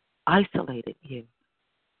isolated you.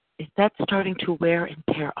 Is that starting to wear and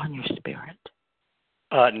tear on your spirit?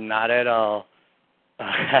 Not at all.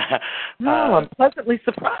 No, I'm pleasantly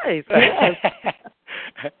surprised. Yes.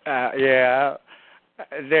 Yeah,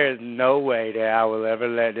 there's no way that I will ever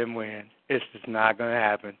let them win. It's just not going to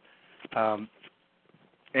happen.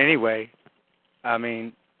 Anyway, I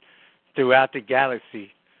mean, throughout the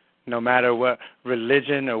galaxy, no matter what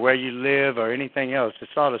religion or where you live or anything else,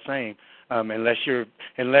 it's all the same. Unless you're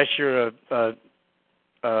a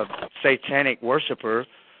satanic worshiper.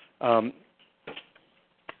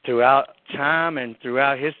 Throughout time and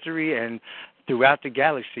throughout history and throughout the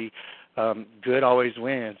galaxy, good always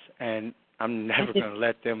wins, and I'm never going to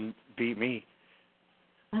let them beat me.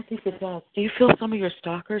 I think it does. Do you feel some of your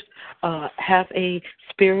stalkers have a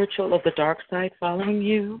spiritual of the dark side following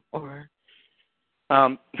you, or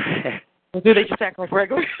or do they just act like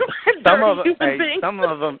regular Some of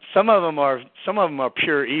them are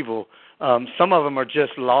pure evil. Some of them are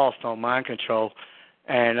just lost on mind control,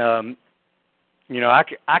 and you know, I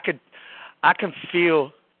can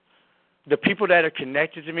feel the people that are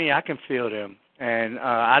connected to me. I can feel them, and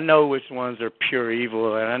I know which ones are pure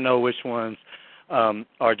evil, and I know which ones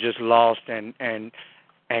are just lost and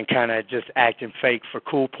kind of just acting fake for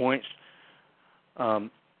cool points.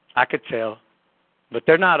 I could tell, but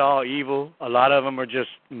they're not all evil. A lot of them are just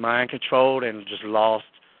mind controlled and just lost.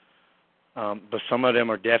 But some of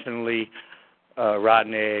them are definitely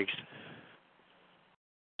rotten eggs.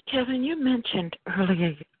 Kevin, you mentioned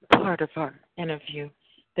earlier part of our interview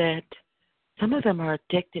that some of them are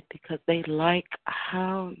addicted because they like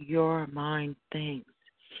how your mind thinks.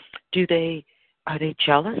 Are they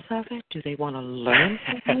jealous of it? Do they want to learn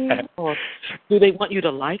from you, or do they want you to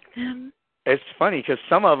like them? It's funny because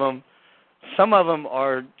some of them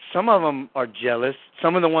are jealous.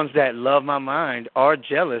 Some of the ones that love my mind are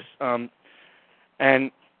jealous. And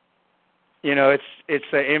you know, it's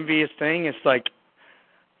an envious thing. It's like,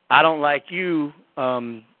 I don't like you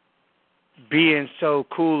being so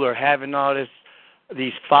cool or having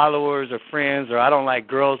these followers or friends, or I don't like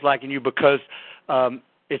girls liking you because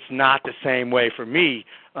it's not the same way for me.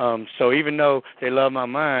 So even though they love my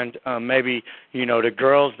mind, maybe, the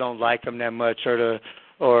girls don't like them that much, or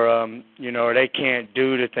they can't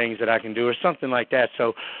do the things that I can do, or something like that.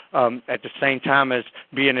 So at the same time as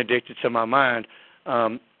being addicted to my mind,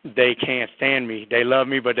 they can't stand me. They love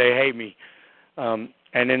me, but they hate me.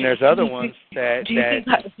 And then there's other ones that. Do you think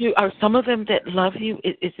are some of them that love you?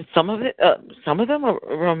 Is it some of them are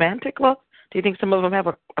romantic love? Do you think some of them have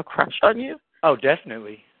a crush on you? Oh,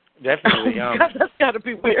 definitely. God, that's got to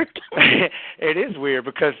be weird. It is weird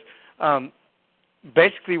because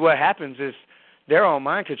basically what happens is they're on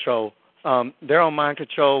mind control. They're on mind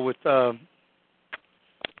control with. I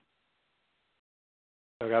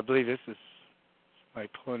believe this is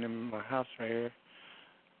like pulling in my house right here.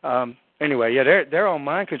 Anyway, yeah, they're on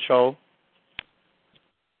mind control,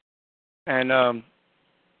 and I'm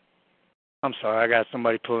sorry, I got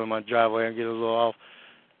somebody pulling my driveway and get a little off,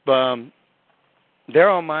 but they're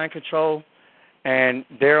on mind control, and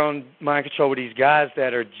they're on mind control with these guys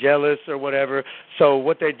that are jealous or whatever. So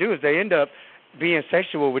what they do is they end up being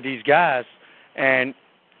sexual with these guys and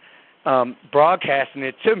broadcasting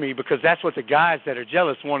it to me, because that's what the guys that are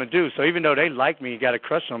jealous want to do. So even though they like me and got a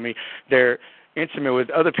crush on me, they're intimate with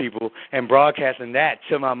other people and broadcasting that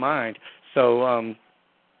to my mind. So, while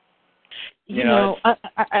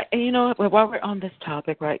we're on this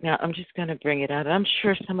topic right now, I'm just going to bring it out. I'm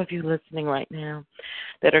sure some of you listening right now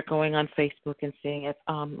that are going on Facebook and seeing it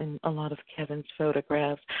in a lot of Kevin's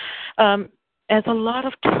photographs, as a lot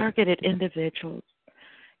of targeted individuals,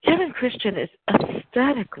 Kevin Christian is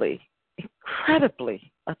aesthetically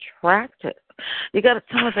incredibly attractive. You got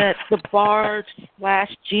some of that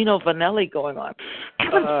DeBarge/Gino Vanelli going on.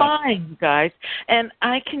 Kevin's fine, you guys, and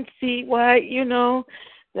I can see why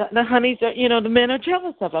the honeys are, the men are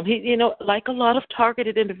jealous of him. He, like a lot of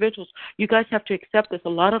targeted individuals, you guys have to accept this. A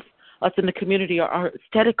lot of us in the community are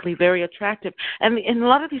aesthetically very attractive, and a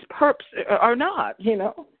lot of these perps are not.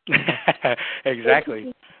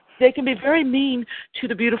 Exactly. They can be very mean to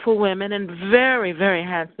the beautiful women and very, very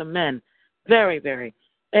handsome men. Very, very.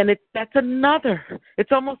 And it's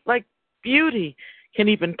almost like beauty can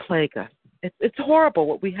even plague us. It's horrible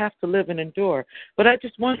what we have to live and endure. But I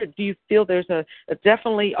just wondered, do you feel there's a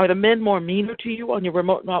definitely, are the men more meaner to you on your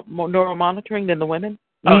remote neural monitoring than the women?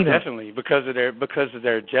 Oh, definitely, because of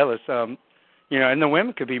their jealous. And the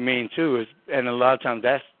women could be mean too, and a lot of times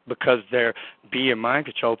that's because they're being mind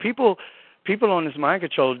control. People on this mind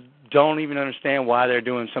control don't even understand why they're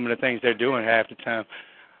doing some of the things they're doing half the time.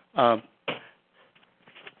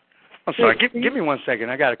 I'm sorry. Give me 1 second.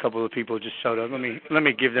 I got a couple of people just showed up. Let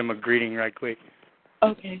me give them a greeting right quick.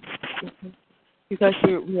 Okay. You guys,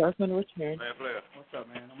 we are going to return. What's up,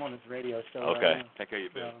 man? I'm on this radio show. Okay. Right now. Take care of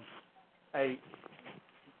your bill. Hey,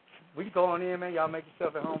 we can go on in, man. Y'all make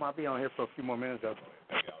yourself at home. I'll be on here for a few more minutes, though.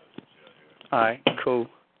 All right. Cool.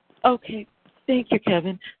 Okay. Thank you,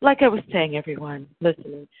 Kevin. Like I was saying, everyone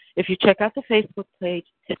listening, if you check out the Facebook page,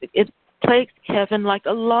 it plagues Kevin like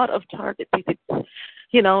a lot of target people.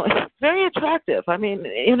 It's very attractive. I mean,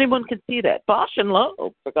 anyone can see that. Bosch and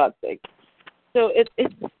Lowe, for God's sake. So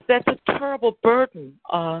that's a terrible burden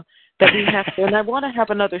that we have to. And I want to have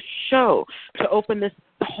another show to open this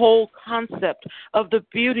whole concept of the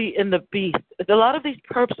beauty in the beast. A lot of these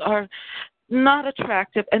perps are not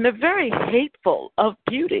attractive, and they're very hateful of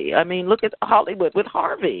beauty. I mean, look at Hollywood with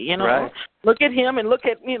Harvey, Right. Look at him and look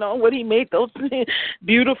at, what he made those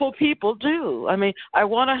beautiful people do. I mean, I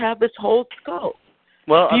want to have this whole scope.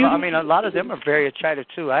 Well, I mean, a lot of them are very attractive,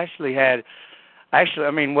 too.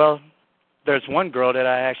 There's one girl that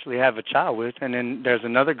I actually have a child with, and then there's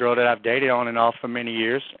another girl that I've dated on and off for many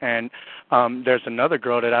years, and there's another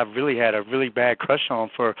girl that I've really had a really bad crush on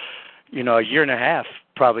for, a year and a half,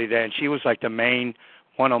 probably then. She was like the main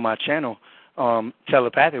one on my channel,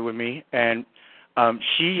 telepathic with me, and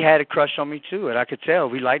she had a crush on me too, and I could tell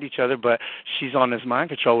we liked each other, but she's on this mind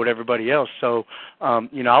control with everybody else. So, I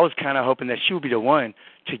was kind of hoping that she would be the one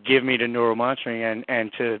to give me the neural monitoring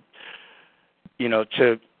and to,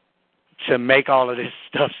 to make all of this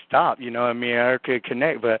stuff stop. Me and her could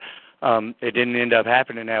connect, but it didn't end up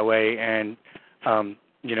happening that way. And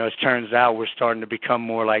it turns out we're starting to become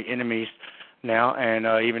more like enemies now. And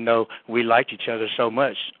even though we liked each other so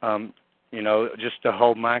much, just the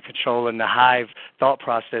whole mind control and the hive thought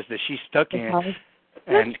process that she's stuck in.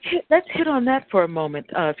 And let's hit on that for a moment,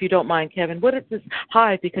 if you don't mind, Kevin. What is this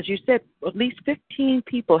hive? Because you said at least 15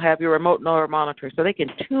 people have your remote neural monitor, so they can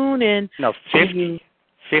tune in. No, 50.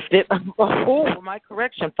 50. Oh, my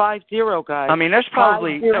correction, 50, guys. I mean, there's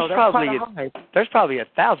probably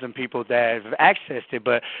 1,000 people that have accessed it,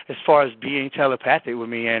 but as far as being telepathic with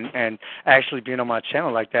me and actually being on my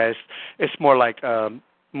channel like that, it's more like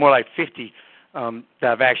more like 50 that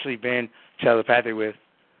I've actually been telepathic with.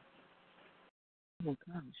 Oh my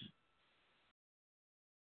gosh.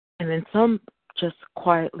 And then some just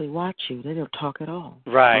quietly watch you. They don't talk at all.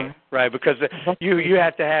 Right. Because you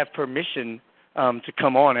have to have permission to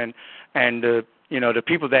come on, and the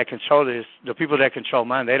people that control this, the people that control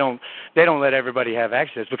mine, they don't let everybody have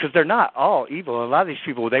access because they're not all evil. A lot of these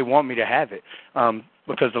people, they want me to have it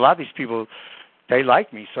because a lot of these people, they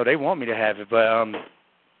like me, so they want me to have it. But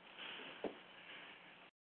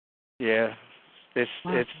yeah,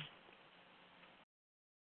 it's.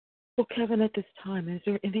 Well, Kevin, at this time, is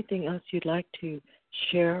there anything else you'd like to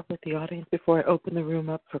share with the audience before I open the room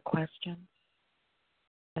up for questions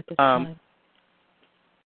at this time?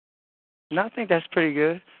 No, I think that's pretty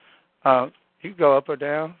good. You can go up or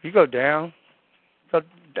down. You go down. So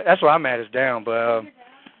that's where I'm at is down. But I'm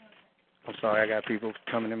sorry, I got people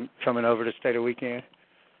coming over to stay the weekend.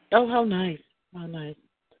 Oh, how nice! How nice,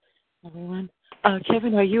 everyone.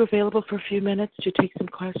 Kevin, are you available for a few minutes to take some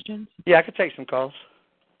questions? Yeah, I could take some calls.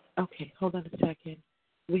 Okay, hold on a second.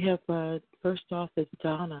 We have first off is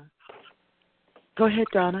Donna. Go ahead,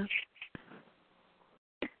 Donna.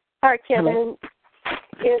 Hi, Kevin. Hello.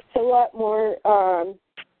 It's a lot more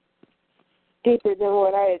deeper than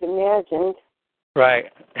what I had imagined.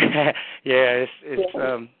 Right. Yeah,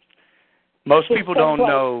 it's most people don't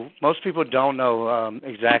know. Most people don't know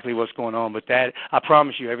exactly what's going on, but that I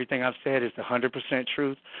promise you, everything I've said is 100%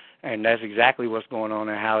 truth, and that's exactly what's going on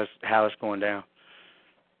and how it's going down.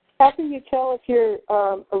 How can you tell if you're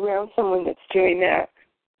around someone that's doing that?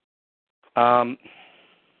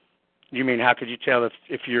 You mean how could you tell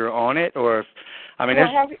if you're on it, or if I mean? Well,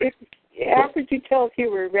 how could you tell if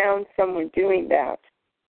you were around someone doing that?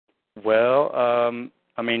 Well,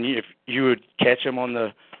 I mean, if you would catch them on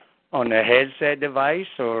the headset device,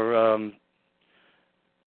 or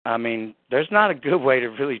I mean, there's not a good way to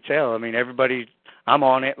really tell. I mean, everybody. I'm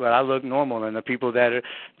on it, but I look normal, and the people that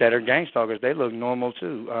are gang stalkers, they look normal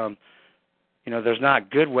too. There's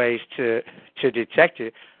not good ways to detect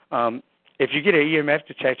it. If you get an EMF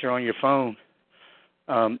detector on your phone,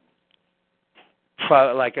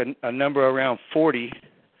 probably like a number around 40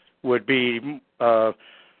 would be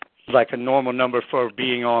like a normal number for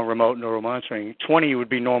being on remote neural monitoring. 20 would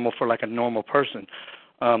be normal for like a normal person.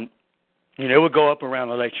 It would go up around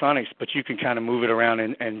electronics, but you can kind of move it around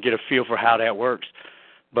and get a feel for how that works.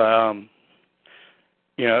 But,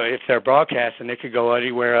 if they're broadcasting, it could go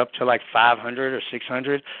anywhere up to like 500 or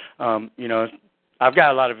 600. I've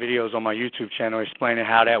got a lot of videos on my YouTube channel explaining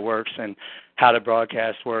how that works and how the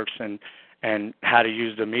broadcast works and how to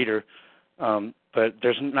use the meter. But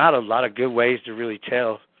there's not a lot of good ways to really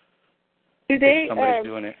tell if somebody's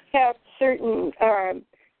doing it. Have certain,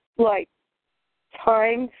 like,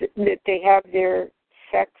 times that they have their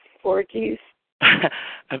sex orgies?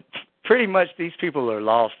 Pretty much these people are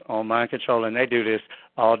lost on mind control, and they do this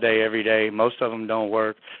all day, every day. Most of them don't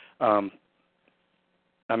work. I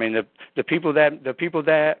mean, the people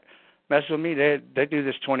that mess with me, they do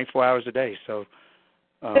this 24 hours a day. So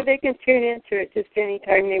they can tune into it just any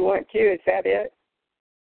time they want to. Is that it?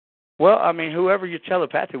 Well, I mean, whoever you're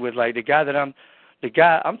telepathic with, like the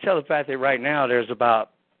guy I'm telepathic right now. There's about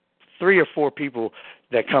 3 or 4 people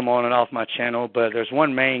that come on and off my channel, but there's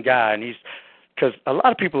one main guy, and because a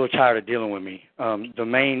lot of people are tired of dealing with me. A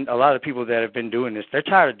lot of people that have been doing this, they're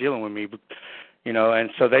tired of dealing with me, and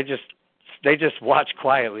so they just watch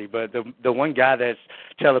quietly. But the one guy that's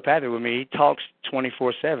telepathic with me, he talks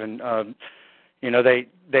 24/7.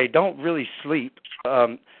 They don't really sleep.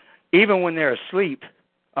 Even when they're asleep,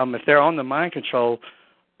 if they're on the mind control,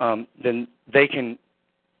 then they can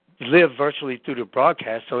live virtually through the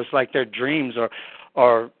broadcast. So it's like their dreams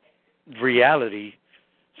are reality.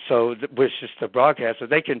 So which is the broadcast. So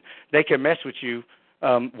they can mess with you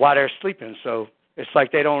while they're sleeping. So it's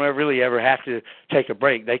like they don't really ever have to take a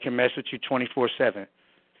break. They can mess with you 24/7.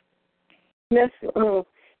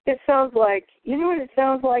 It sounds like, you know what it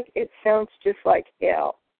sounds like? It sounds just like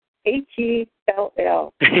hell.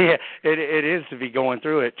 H-E-L-L. Yeah, it is to be going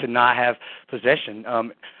through it, to not have possession.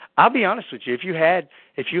 I'll be honest with you. If you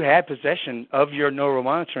had possession of your neural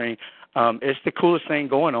monitoring, it's the coolest thing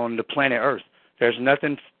going on the planet Earth. There's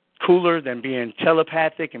nothing cooler than being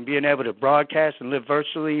telepathic and being able to broadcast and live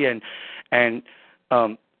virtually. And I'm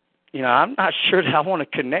not sure that I want to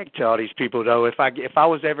connect to all these people, though. If I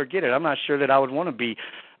was ever get it, I'm not sure that I would want to be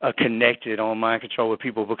connected on mind control with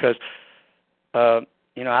people because,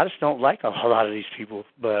 I just don't like a lot of these people.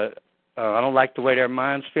 But I don't like the way their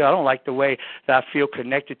minds feel. I don't like the way that I feel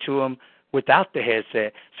connected to them without the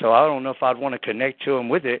headset. So I don't know if I'd want to connect to them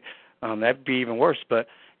with it. That'd be even worse. But,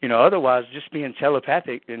 otherwise, just being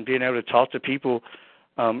telepathic and being able to talk to people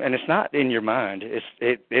and it's not in your mind.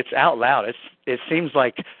 It's out loud. It seems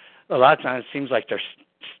like a lot of times it seems like they're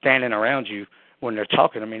standing around you when they're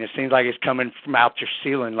talking. I mean, it seems like it's coming from out your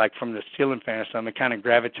ceiling, like from the ceiling fan or something. It kind of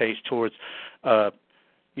gravitates towards,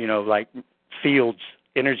 like fields,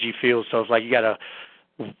 energy fields. So it's like you got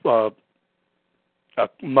a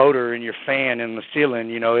motor in your fan in the ceiling.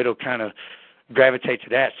 It'll kind of gravitate to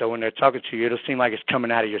that. So when they're talking to you, it'll seem like it's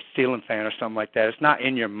coming out of your ceiling fan or something like that. It's not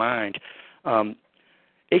in your mind.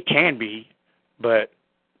 It can be, but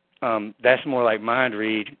that's more like mind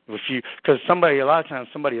read. Because a lot of times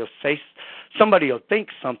somebody will think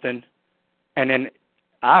something, and then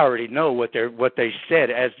I already know what they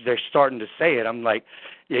said as they're starting to say it. I'm like,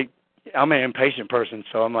 I'm an impatient person,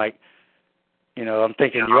 so I'm like, I'm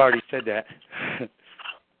thinking you already said that.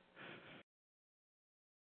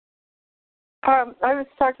 I was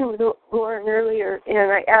talking with Lauren earlier,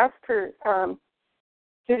 and I asked her,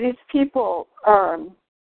 do these people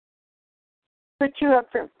put you up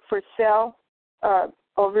for sale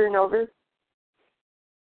over and over?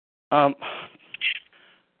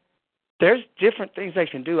 There's different things they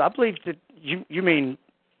can do. I believe that you mean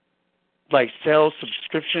like sell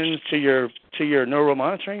subscriptions to your neural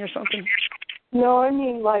monitoring or something? No, I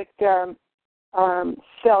mean like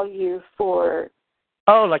sell you for.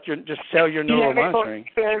 Oh, like just sell your neural monitoring.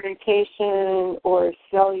 Experimentation, or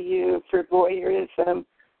sell you for voyeurism,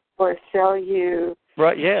 or sell you.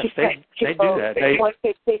 Right. Yes, they do that.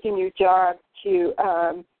 They've taken your job to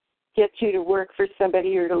get you to work for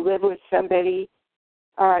somebody or to live with somebody.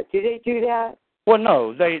 Do they do that? Well,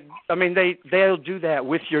 no. They'll do that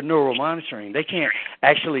with your neural monitoring. They can't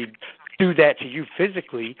actually do that to you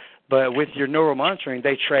physically, but with your neural monitoring,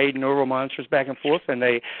 they trade neural monitors back and forth, and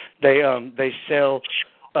they sell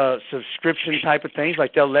subscription type of things.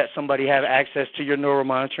 Like they'll let somebody have access to your neural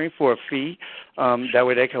monitoring for a fee. That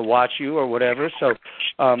way they can watch you or whatever. So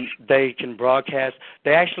they can broadcast.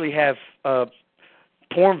 They actually have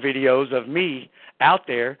porn videos of me out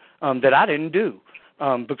there that I didn't do.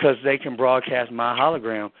 Because they can broadcast my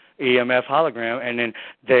hologram, EMF hologram, and then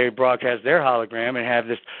they broadcast their hologram and have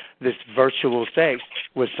this virtual sex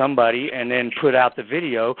with somebody and then put out the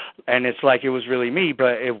video, and it's like it was really me,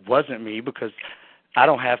 but it wasn't me because I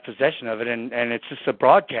don't have possession of it, and it's just a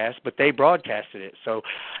broadcast, but they broadcasted it. So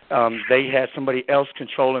they had somebody else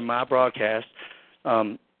controlling my broadcast,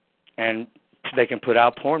 and they can put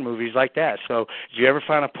out porn movies like that. So if you ever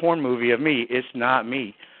find a porn movie of me, it's not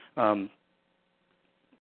me. Well,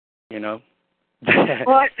 no,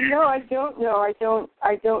 I don't know.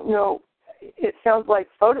 I don't know. It sounds like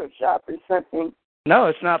Photoshop or something. No,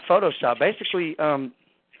 it's not Photoshop. Basically,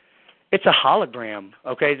 it's a hologram.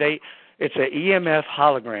 Okay, it's an EMF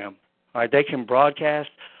hologram. All right, they can broadcast.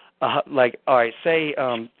 Say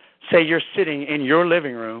you're sitting in your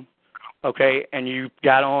living room, okay, and you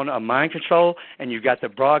got on a mind control, and you got the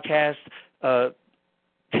broadcast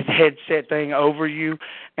headset thing over you,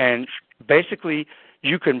 and basically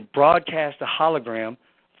you can broadcast a hologram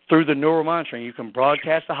through the neural monitoring. You can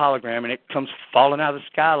broadcast a hologram, and it comes falling out of the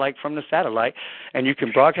sky like from the satellite, and you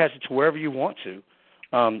can broadcast it to wherever you want to.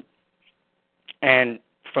 And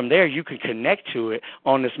from there, you can connect to it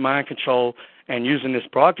on this mind control, and using this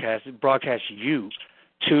broadcast, it broadcasts you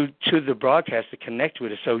to the broadcast to connect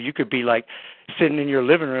with it. So you could be like sitting in your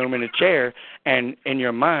living room in a chair, and in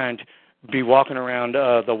your mind be walking around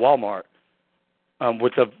the Walmart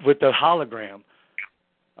with the hologram.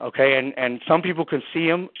 Okay, and some people can see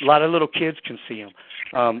them. A lot of little kids can see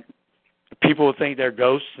them. People will think they're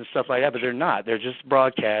ghosts and stuff like that, but they're not. They're just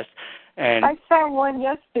broadcast. And I saw one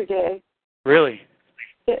yesterday. Really?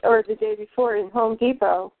 Or the day before in Home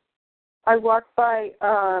Depot. I walked by,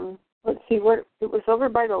 it was over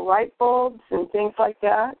by the light bulbs and things like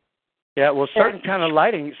that. Yeah, well, certain kind of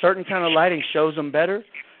lighting shows them better,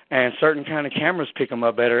 and certain kind of cameras pick them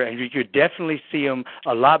up better, and you could definitely see them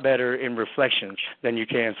a lot better in reflections than you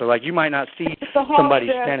can. So, like, you might not see somebody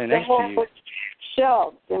standing next to you.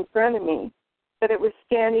 Shelves in front of me, but it was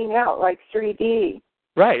standing out like 3D.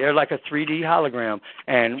 Right, they're like a 3D hologram,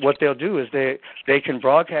 and what they'll do is they can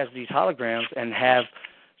broadcast these holograms and have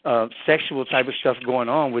sexual type of stuff going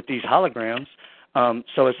on with these holograms.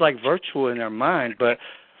 So it's like virtual in their mind, but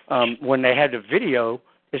when they had the video,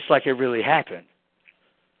 it's like it really happened.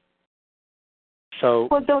 So,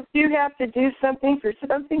 well, don't you have to do something for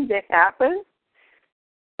something to happen?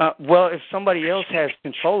 Well, if somebody else has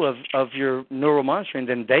control of your neural monitoring,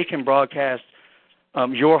 then they can broadcast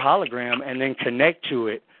your hologram and then connect to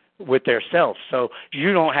it with their self. So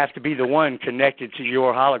you don't have to be the one connected to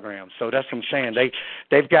your hologram. So that's what I'm saying.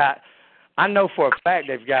 They've got, I know for a fact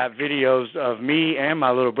they've got videos of me and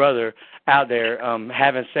my little brother out there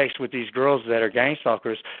having sex with these girls that are gang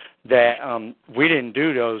stalkers, that we didn't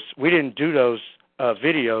do those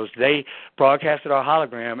videos. They broadcasted our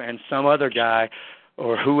hologram, and some other guy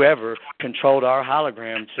or whoever controlled our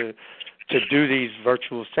hologram to do these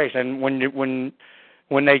virtual sex. And when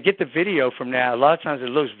they get the video from that, a lot of times it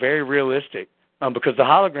looks very realistic because the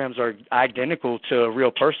holograms are identical to a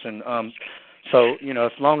real person. So,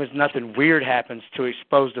 as long as nothing weird happens to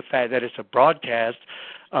expose the fact that it's a broadcast,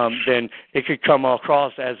 then it could come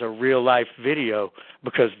across as a real-life video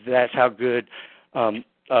because that's how good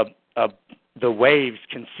the waves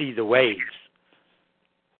can see the waves.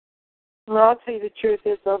 Well, I'll tell you the truth,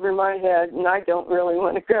 it's over my head, and I don't really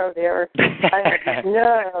want to go there. I have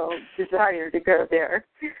no desire to go there,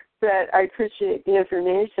 but I appreciate the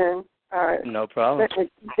information. No problem. It's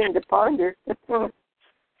a thing to ponder.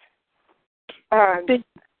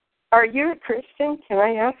 Are you a Christian? Can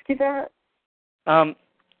I ask you that?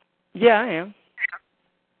 Yeah, I am.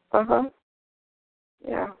 Uh-huh.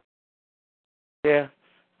 Yeah. Yeah.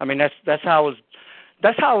 I mean, that's how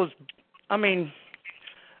I was, I mean,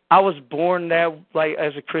 I was born that like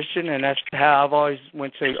as a Christian, and that's how I've always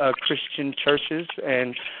went to Christian churches,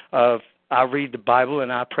 and I read the Bible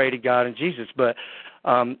and I pray to God and Jesus. But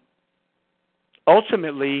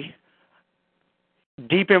ultimately,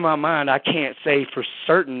 deep in my mind, I can't say for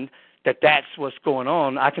certain that that's what's going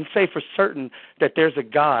on. I can say for certain that there's a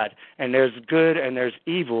God and there's good and there's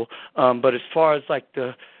evil. But as far as like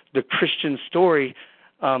the Christian story,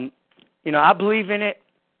 I believe in it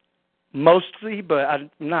mostly, but I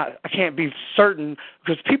can't be certain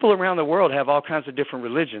because people around the world have all kinds of different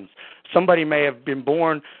religions. Somebody may have been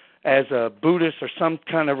born as a Buddhist or some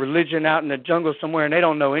kind of religion out in the jungle somewhere, and they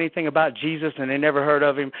don't know anything about Jesus and they never heard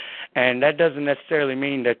of him, and that doesn't necessarily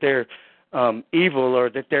mean that they're evil or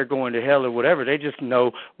that they're going to hell or whatever. They just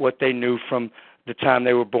know what they knew from the time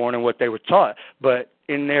they were born and what they were taught. But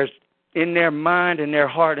in their mind and their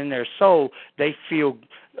heart and their soul, they feel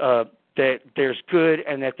that there's good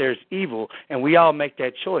and that there's evil, and we all make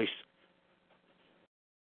that choice.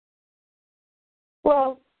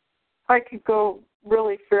 Well, I could go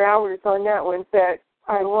really for hours on that one, but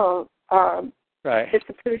I won't. Right. It's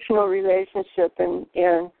a personal relationship, and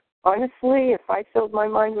honestly, if I filled my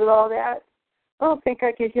mind with all that, I don't think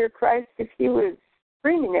I could hear Christ if he was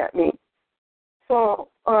screaming at me. So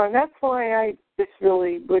that's why I just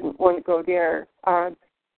really wouldn't want to go there.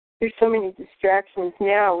 There's so many distractions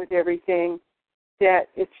now with everything that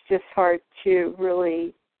it's just hard to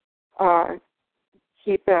really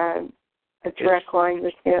keep a direct line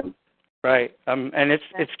with him. Right, and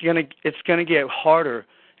it's gonna get harder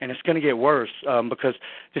and it's gonna get worse because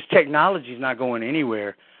this technology is not going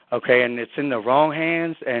anywhere. Okay, and it's in the wrong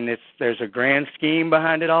hands, and there's a grand scheme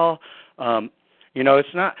behind it all.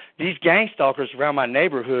 It's not these gang stalkers around my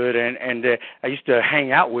neighborhood and I used to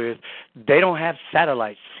hang out with. They don't have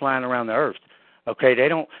satellites flying around the earth. Okay, they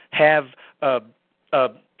don't have a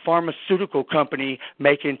pharmaceutical company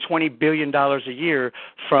making $20 billion a year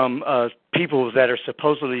from people that are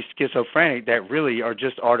supposedly schizophrenic that really are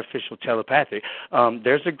just artificial telepathic.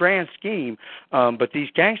 There's a grand scheme, but these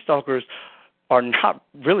gang stalkers are not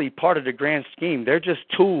really part of the grand scheme. They're just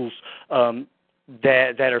tools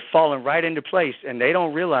that are falling right into place, and they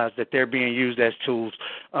don't realize that they're being used as tools.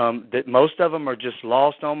 That most of them are just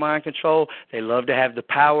lost on mind control. They love to have the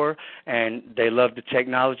power, and they love the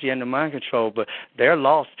technology and the mind control, but they're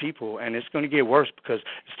lost people, and it's going to get worse because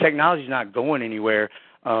this technology is not going anywhere.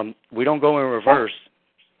 We don't go in reverse.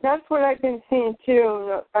 That's what I've been seeing,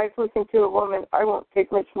 too. I was listening to a woman. I won't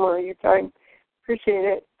take much more of your time. Appreciate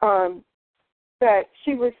it. But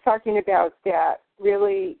she was talking about that.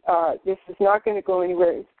 Really, this is not going to go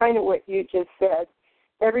anywhere. It's kind of what you just said.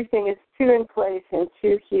 Everything is too in place and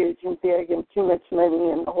too huge and big and too much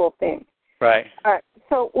money and the whole thing. Right.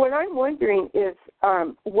 So what I'm wondering is,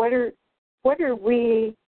 what are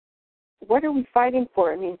we fighting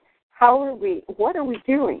for? I mean, what are we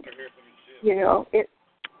doing?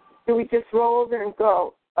 Do we just roll over and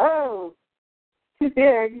go, oh, too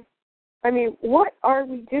big? I mean, what are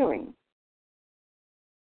we doing?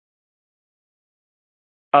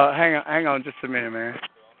 Hang on just a minute, man.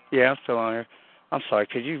 Yeah, I'm still on here. I'm sorry.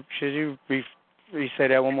 Should you re-say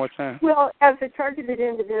that one more time? Well, as a targeted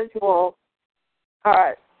individual,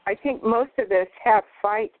 I think most of us have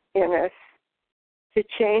fight in us to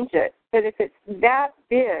change it. But if it's that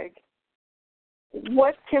big,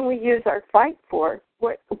 what can we use our fight for?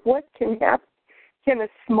 What can happen? Can a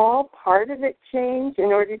small part of it change in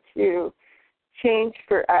order to change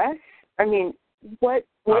for us? I mean, what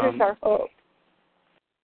is our hope?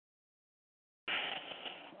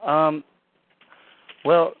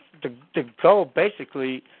 Well, the goal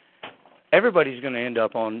basically everybody's going to end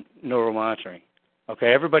up on neuromonitoring.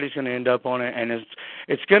 Okay, everybody's going to end up on it, and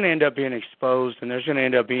it's going to end up being exposed, and there's going to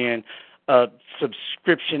end up being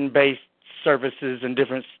subscription-based services and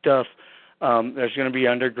different stuff. There's going to be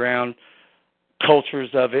underground cultures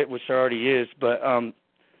of it, which there already is, but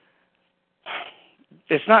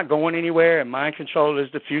it's not going anywhere, and mind control is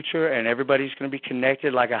the future, and everybody's going to be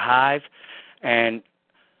connected like a hive. And,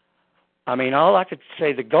 I mean, all I could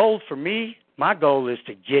say, the goal for me, my goal is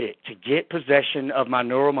to get possession of my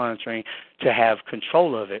neuromonitoring, to have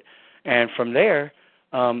control of it. And from there,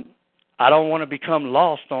 I don't want to become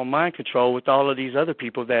lost on mind control with all of these other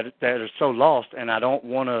people that are so lost, and I don't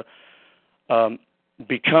want to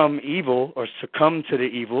become evil or succumb to the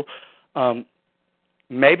evil.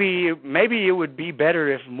 Maybe it would be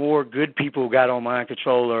better if more good people got on mind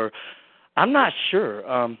control, or I'm not sure.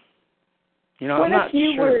 What if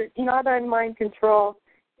you were not on mind control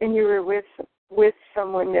and you were with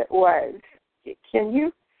someone that was? Can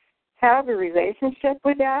you have a relationship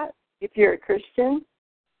with that if you're a Christian?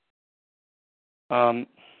 I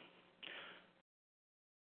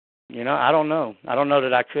don't know. I don't know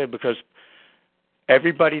that I could, because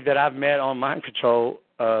everybody that I've met on mind control,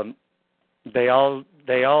 they all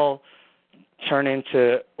turn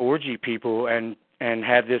into orgy people and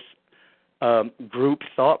have this group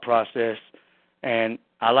thought process. And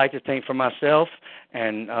I like to think for myself,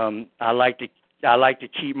 and I like to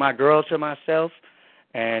keep my girl to myself,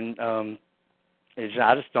 and I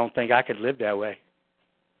just don't think I could live that way.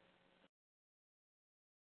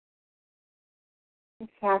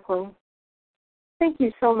 Exactly. Thank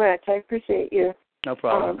you so much. I appreciate you. No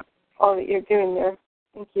problem. All that you're doing there.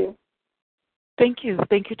 Thank you. Thank you,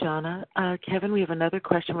 Donna. Kevin, we have another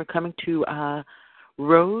question. We're coming to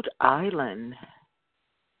Rhode Island.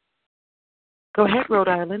 Go ahead, Rhode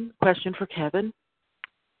Island. Question for Kevin.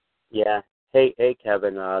 Yeah. Hey,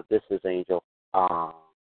 Kevin. This is Angel. I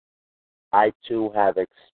too have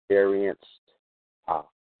experienced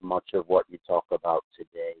much of what you talk about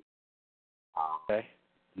today. Okay.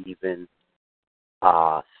 Even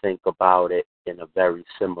think about it in a very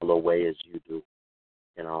similar way as you do.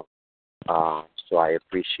 So I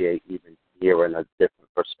appreciate even hearing a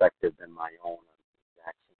different perspective than my own.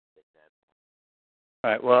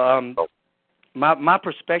 All right. Well, my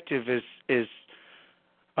perspective is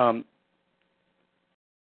coming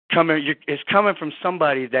from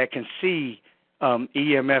somebody that can see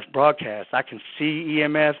EMF broadcasts. I can see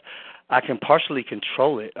EMF. I can partially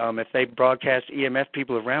control it. If they broadcast EMF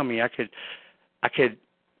people around me, I could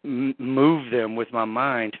move them with my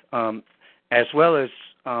mind, as well as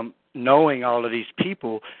knowing all of these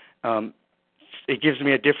people. It gives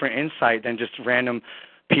me a different insight than just random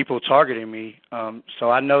people targeting me. So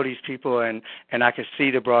I know these people, and I can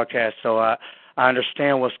see the broadcast. So I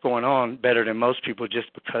understand what's going on better than most people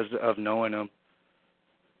just because of knowing them.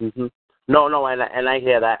 Mm-hmm. No, and I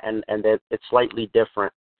hear that, and it's slightly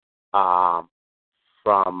different from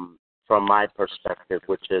my perspective,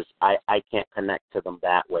 which is I can't connect to them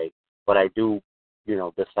that way, but I do,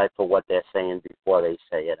 decipher what they're saying before they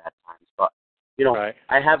say it at times. But right.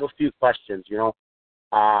 I have a few questions.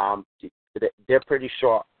 They're pretty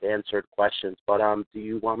short answered questions, but do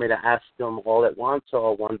you want me to ask them all at once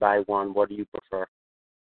or one by one? What do you prefer?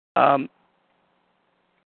 I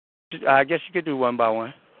guess you could do one by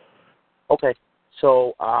one. Okay.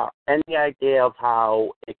 So any idea of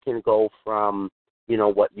how it can go from,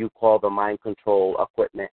 what you call the mind control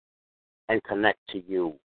equipment and connect to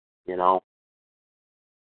you,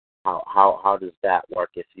 How does that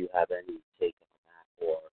work, if you have any take on that?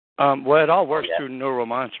 Or well, it all works through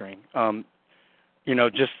neuromonitoring.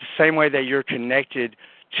 Just the same way that you're connected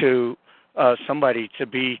to somebody to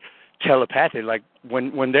be telepathic. Like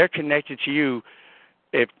when they're connected to you,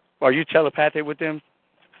 are you telepathic with them?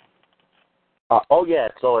 Oh, yeah,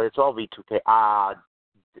 so it's all V2K.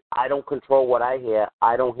 I don't control what I hear.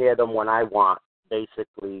 I don't hear them when I want,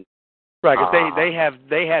 basically. Right, because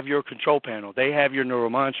they have your control panel. They have your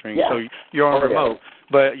neuromonitoring, so you're on remote.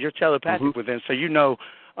 But you're telepathic with them, so you know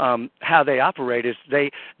how they operate is they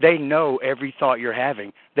know every thought you're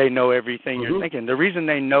having. They know everything you're thinking. The reason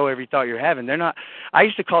they know every thought you're having, they're not. I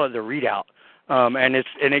used to call it the readout, and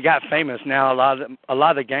it got famous. Now a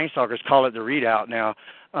lot of the gang stalkers call it the readout now.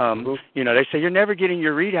 They say, you're never getting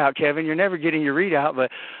your readout, Kevin. You're never getting your readout. But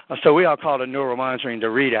so we all call it neuromonitoring the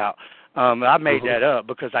readout. I made that up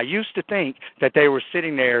because I used to think that they were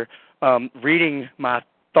sitting there reading my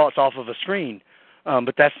thoughts off of a screen.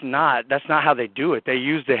 But that's not how they do it. They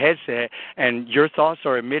use the headset, and your thoughts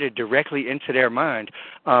are emitted directly into their mind.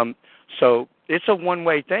 So it's a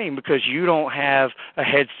one-way thing because you don't have a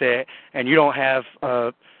headset and you don't have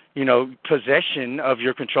possession of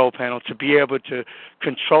your control panel to be able to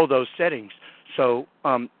control those settings. So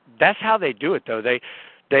that's how they do it, though. They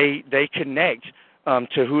connect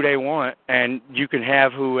to who they want, and you can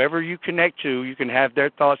have whoever you connect to, you can have their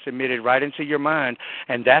thoughts emitted right into your mind,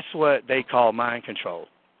 and that's what they call mind control.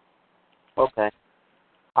 Okay.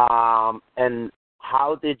 And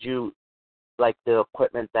how did you, like the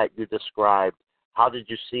equipment that you described, how did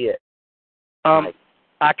you see it?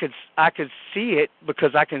 I could see it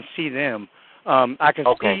because I can see them. I can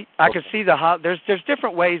see there's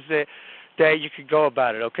different ways that you could go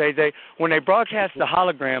about it. Okay, when they broadcast the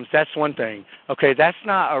holograms, that's one thing. Okay, that's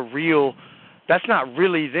not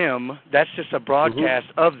really them. That's just a broadcast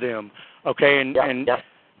of them. Okay, and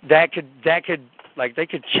that could like they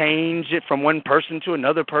could change it from one person to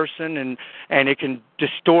another person, and it can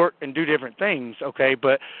distort and do different things. Okay,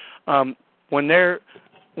 but when they're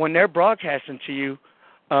broadcasting to you,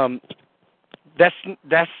 that's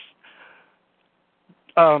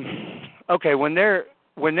okay. When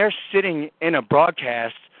they're sitting in a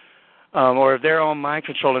broadcast, or if they're on mind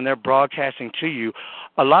control and they're broadcasting to you,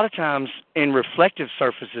 a lot of times in reflective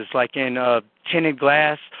surfaces, like in tinted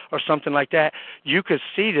glass or something like that, you could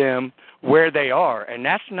see them where they are, and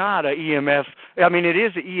that's not an EMF. I mean, it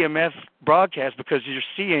is an EMF broadcast because you're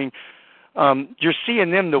seeing them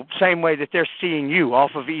the same way that they're seeing you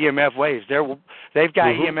off of EMF waves. They've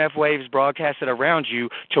got EMF waves broadcasted around you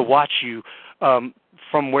to watch you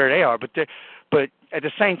from where they are, but at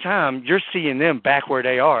the same time, you're seeing them back where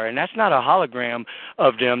they are, and that's not a hologram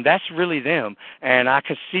of them. That's really them, and I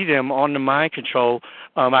could see them on the mind control.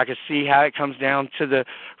 I could see how it comes down to the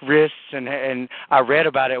wrists, and I read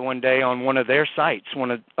about it one day on one of their sites,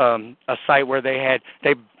 a site where they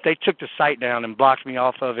took the site down and blocked me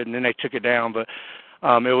off of it, and then they took it down, but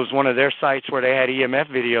it was one of their sites where they had EMF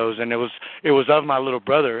videos, and it was of my little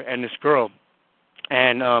brother and this girl,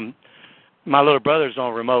 and my little brother's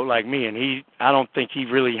on remote like me, and I don't think he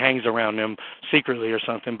really hangs around them secretly or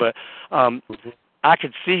something, but I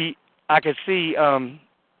could see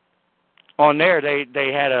on there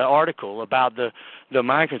they had an article about the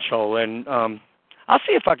mind control, and I'll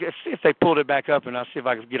see if they pulled it back up, and I'll see if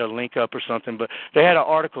I can get a link up or something. But they had an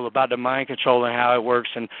article about the mind control and how it works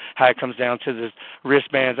and how it comes down to the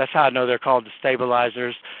wristbands. That's how I know they're called the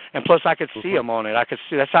stabilizers. And plus, I could see them on it.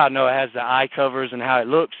 That's how I know it has the eye covers and how it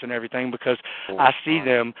looks and everything, because I see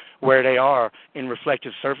them where they are in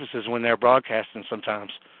reflective surfaces when they're broadcasting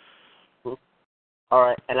sometimes. All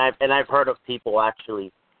right, and I've heard of people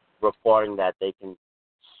actually reporting that they can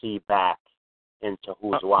see back into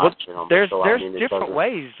who's watching them. There's different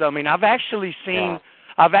ways. I mean, I've actually seen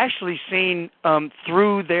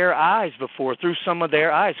through their eyes before, through some of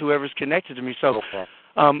their eyes, whoever's connected to me. So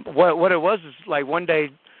what it was is like one day.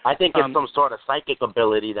 I think it's some sort of psychic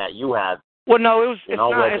ability that you have. Well, no,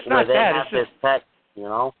 it's not that. It's just tech, you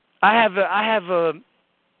know. I have a.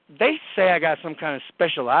 They say I got some kind of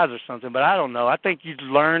special eyes or something, but I don't know. I think you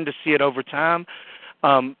learn to see it over time,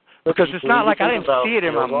 because it's not like I didn't see it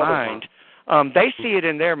in my mind. They see it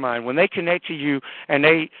in their mind. When they connect to you and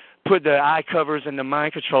they put the eye covers and the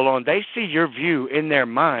mind control on, they see your view in their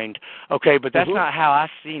mind, okay, but that's not how I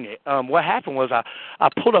seen it. What happened was I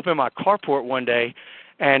pulled up in my carport one day,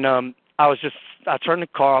 and I turned the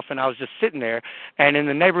car off, and I was just sitting there, and in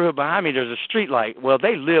the neighborhood behind me there's a street light. Well,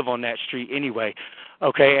 they live on that street anyway,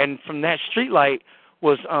 okay, and from that street light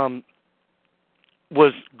was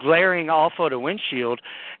glaring off of the windshield,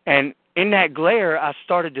 and in that glare I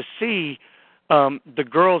started to see the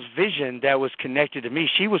girl's vision that was connected to me.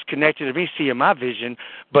 She was connected to me seeing my vision,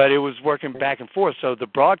 but it was working back and forth. So the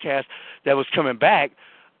broadcast that was coming back,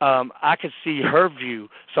 I could see her view.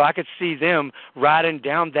 So I could see them riding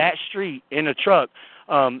down that street in a truck,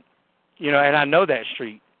 and I know that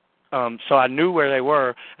street. So I knew where they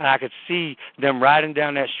were, and I could see them riding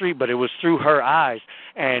down that street, but it was through her eyes,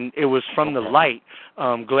 and it was from the light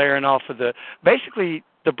glaring off of basically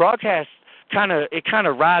the broadcast kind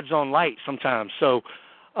of rides on light sometimes. So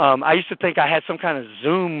I used to think I had some kind of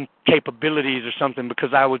Zoom capabilities or something,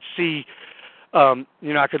 because I would see,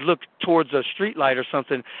 I could look towards a street light or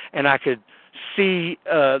something, and I could see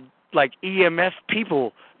like EMF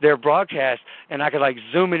people, their broadcast, and I could like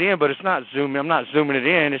zoom it in, but it's not zooming. I'm not zooming it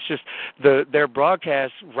in. It's just their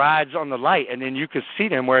broadcast rides on the light, and then you can see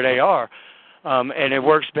them where they are. And it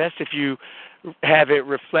works best if you have it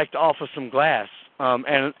reflect off of some glass.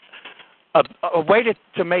 And a way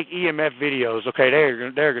to make EMF videos, okay,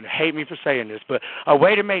 they're going to hate me for saying this, but a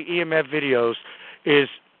way to make EMF videos is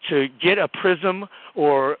to get a prism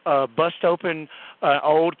or bust open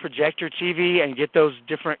old projector TV and get those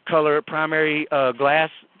different color primary glass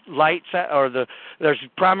lights, or there's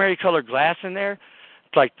primary color glass in there.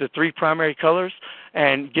 like the three primary colors,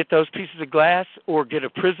 and get those pieces of glass, or get a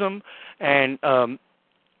prism and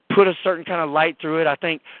put a certain kind of light through it. I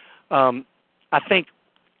think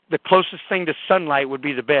the closest thing to sunlight would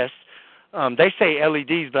be the best. They say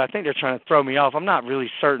LEDs, but I think they're trying to throw me off. I'm not really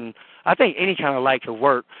certain. I think any kind of light could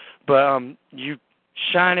work, but you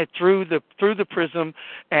shine it through the prism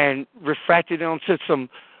and refract it onto some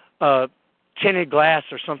tinted glass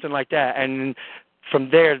or something like that, and from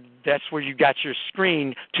there, that's where you got your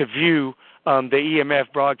screen to view the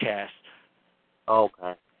EMF broadcast.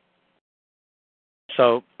 Okay.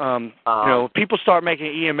 So, people start making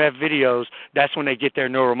EMF videos, that's when they get their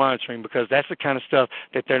neuromonitoring, because that's the kind of stuff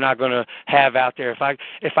that they're not going to have out there.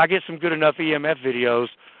 If I get some good enough EMF videos,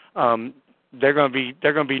 they're going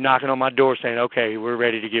to be knocking on my door saying, "Okay, we're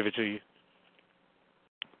ready to give it to you."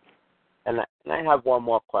 And I have one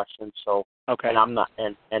more question. So, okay. And I'm not,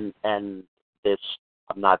 and this,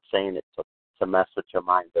 I'm not saying it to mess with your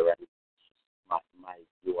mind or anything. My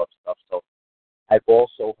view of stuff. So, I've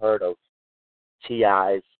also heard of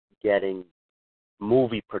TIs getting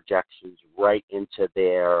movie projections right into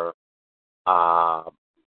their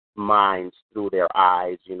minds through their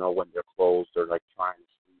eyes, when they're closed or like trying to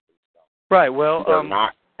sleep and stuff. Right. Well,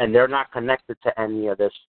 they're not connected to any of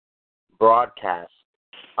this broadcast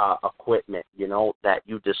equipment, that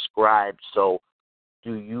you described. So,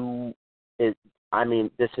 this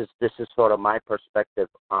is sort of my perspective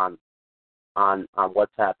on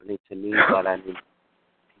what's happening to me. But I mean,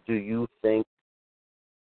 do you think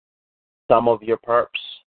some of your perps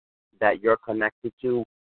that you're connected to,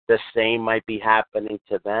 the same might be happening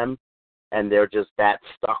to them, and they're just that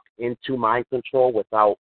stuck into mind control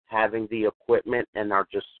without having the equipment and are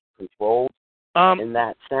just controlled in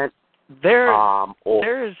that sense?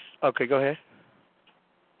 There's okay. Go ahead.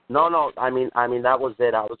 No. I mean that was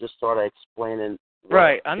it. I was just sort of explaining.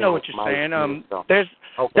 Right. I know what you're saying.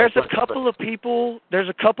 There's a couple of people. There's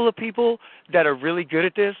a couple of people that are really good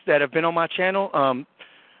at this that have been on my channel.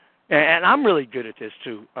 And I'm really good at this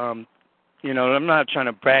too. I'm not trying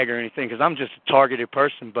to brag or anything because I'm just a targeted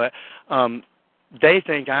person, but they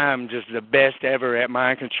think I'm just the best ever at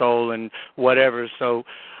mind control and whatever. So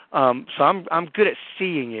I'm good at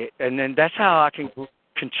seeing it, and then that's how I can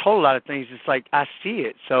control a lot of things. It's like I see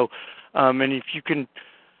it. So, and if you could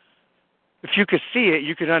see it,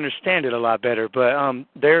 you could understand it a lot better. But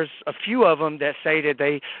there's a few of them that say that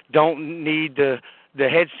they don't need the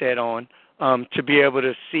headset on to be able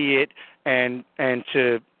to see it and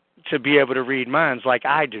to be able to read minds like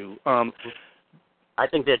I do. I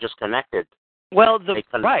think they're just connected. Well,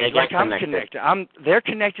 I'm connected. They're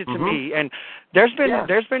connected to me, and there's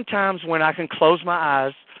been times when I can close my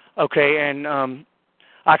eyes, and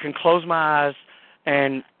I can close my eyes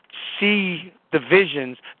and see the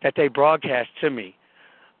visions that they broadcast to me.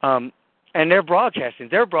 And they're broadcasting.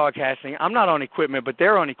 I'm not on equipment, but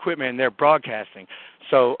they're on equipment and they're broadcasting.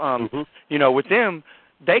 So, with them,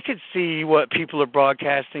 they could see what people are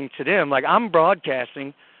broadcasting to them. Like I'm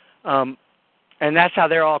broadcasting, and that's how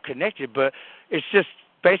they're all connected. But it's just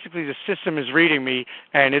basically the system is reading me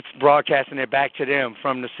and it's broadcasting it back to them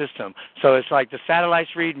from the system. So it's like the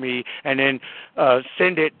satellites read me and then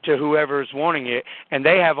send it to whoever's wanting it, and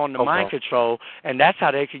they have on the mind control, and that's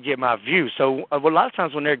how they could get my view. So a lot of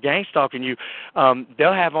times when they're gang stalking you,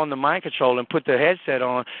 they'll have on the mind control and put the headset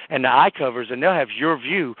on and the eye covers, and they'll have your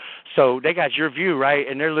view. So they got your view, right,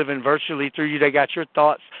 and they're living virtually through you. They got your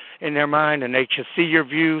thoughts in their mind, and they can see your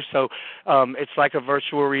view. So it's like a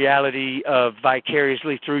virtual reality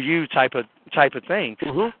vicariously through you type of thing.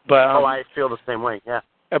 But I feel the same way. Yeah.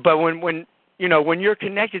 But when you're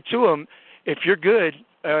connected to them, if you're good,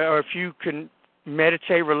 or if you can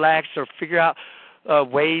meditate, relax, or figure out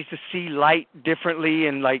ways to see light differently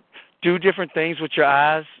and like do different things with your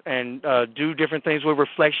eyes and do different things with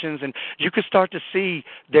reflections, and you can start to see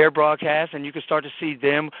their broadcast and you can start to see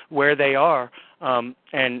them where they are.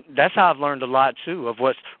 And that's how I've learned a lot, too, of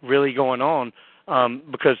what's really going on,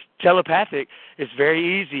 because telepathic is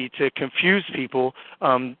very easy to confuse people.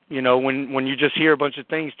 When you just hear a bunch of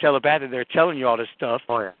things telepathic, they're telling you all this stuff,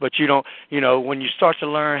 but you don't, when you start to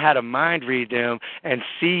learn how to mind read them and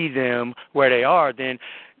see them where they are, then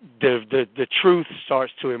the truth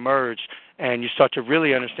starts to emerge, and you start to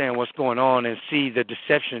really understand what's going on and see the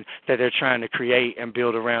deception that they're trying to create and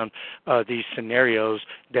build around these scenarios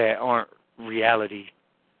that aren't reality.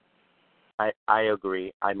 I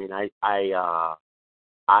agree. I mean, I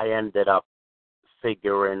ended up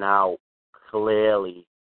figuring out clearly,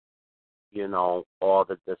 all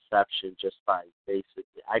the deception just by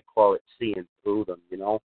basically, I call it seeing through them,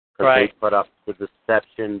 because they put up the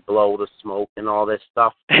deception, blow the smoke, and all this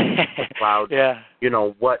stuff to cloud,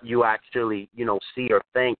 what you actually, see or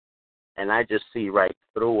think. And I just see right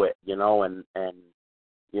through it, and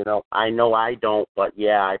I know I don't, but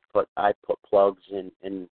I put plugs in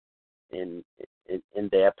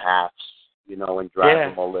their paths, and drive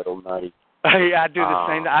them a little nutty. I do the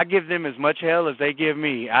same. I give them as much hell as they give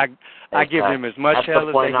me. I give them as much hell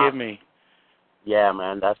as they give me. Yeah,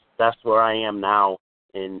 man, that's where I am now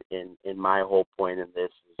in my whole point in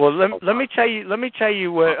this. Well, let me tell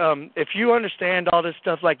you what. If you understand all this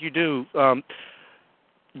stuff like you do,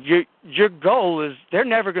 your goal is they're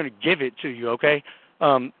never going to give it to you. Okay.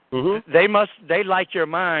 They like your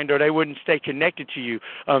mind, or they wouldn't stay connected to you.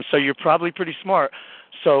 So you're probably pretty smart.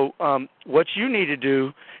 So what you need to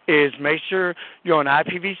do is make sure you're on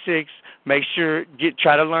IPv6. Make sure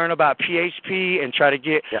try to learn about PHP and try to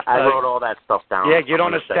get. Yeah, I wrote all that stuff down. Yeah, get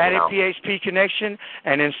on a static PHP connection,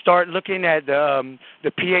 and then start looking at the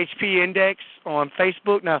PHP index on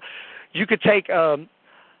Facebook. Now, you could take a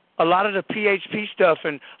lot of the PHP stuff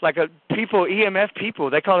and EMF people,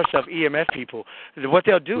 they call themselves EMF people. What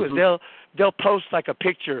they'll do is they'll post like a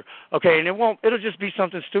picture, okay, and it'll just be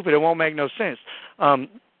something stupid. It won't make no sense.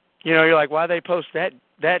 You're like, why they post that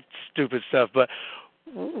stupid stuff? But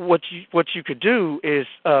what you could do is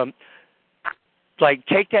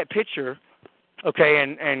take that picture,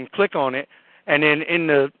 okay, and click on it, and then in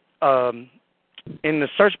the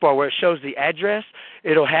search bar where it shows the address,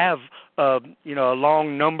 it'll have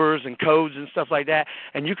long numbers and codes and stuff like that.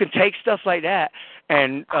 And you can take stuff like that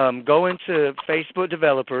and go into Facebook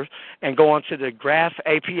Developers and go onto the Graph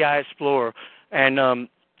API Explorer and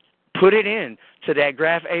put it in to that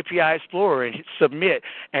Graph API Explorer and hit submit,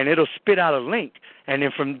 and it'll spit out a link. And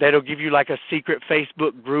then that'll give you like a secret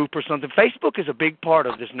Facebook group or something. Facebook is a big part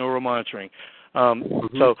of this neuromonitoring.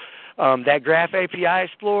 So that Graph API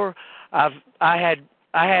Explorer, I had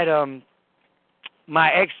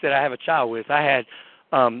my ex that I have a child with, I had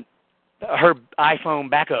her iPhone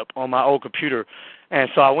backup on my old computer. And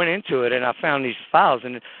so I went into it and I found these files,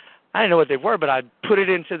 and I didn't know what they were, but I put it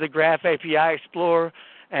into the Graph API Explorer,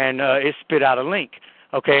 and it spit out a link,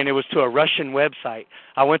 okay, and it was to a Russian website.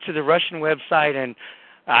 I went to the Russian website, and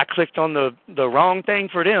I clicked on the wrong thing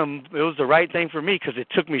for them. It was the right thing for me because it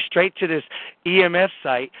took me straight to this EMF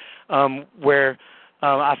site where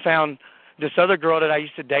I found this other girl that I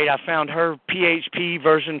used to date. I found her PHP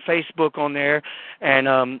version Facebook on there, and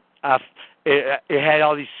it had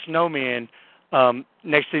all these snowmen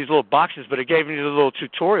next to these little boxes, but it gave me the little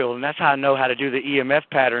tutorial, and that's how I know how to do the EMF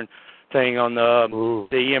pattern thing on the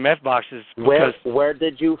EMF boxes. Where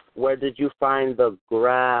did you find the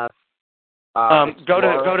graph? Go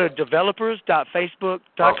to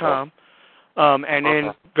developers.facebook.com, and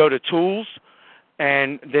then go to Tools,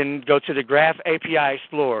 and then go to the Graph API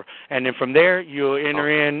Explorer, and then from there you'll enter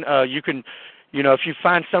in. You can, if you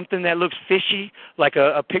find something that looks fishy, like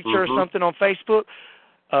a picture or something on Facebook,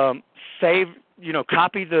 save,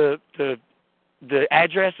 copy the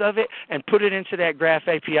address of it and put it into that Graph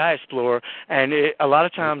API Explorer, and a lot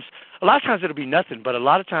of times it'll be nothing, but a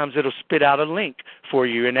lot of times it'll spit out a link for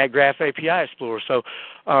you in that Graph API Explorer. So,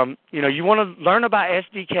 you want to learn about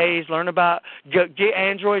SDKs, get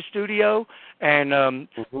Android Studio, and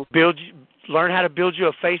learn how to build you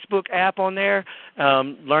a Facebook app on there,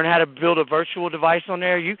 learn how to build a virtual device on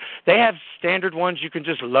there. They have standard ones you can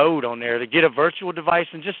just load on there to get a virtual device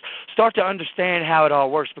and just start to understand how it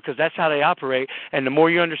all works, because that's how they operate. And the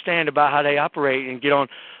more you understand about how they operate and get on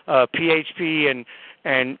PHP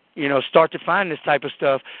and start to find this type of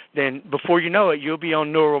stuff, then before you know it, you'll be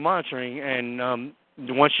on neuromonitoring. And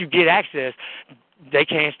once you get access, they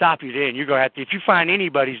can't stop you then. You're going to have to, if you find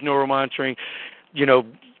anybody's neuromonitoring,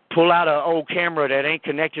 pull out an old camera that ain't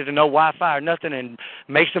connected to no Wi-Fi or nothing and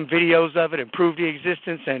make some videos of it and prove the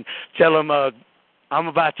existence and tell them I'm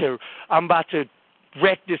about to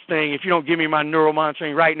wreck this thing if you don't give me my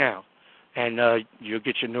neuromonitoring right now. And you'll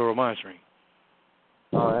get your neuromonitoring.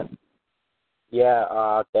 All right.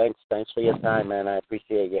 Yeah, thanks for your time, man. I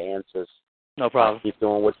appreciate your answers. No problem. Keep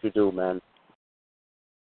doing what you do, man.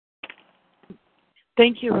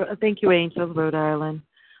 Thank you, Angel, Rhode Island.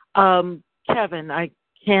 Kevin, I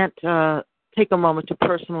can't take a moment to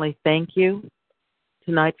personally thank you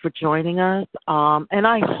tonight for joining us. And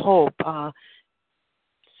I hope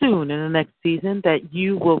soon in the next season that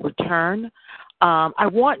you will return. I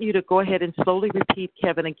want you to go ahead and slowly repeat,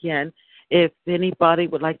 Kevin, again. If anybody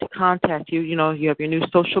would like to contact you, you have your new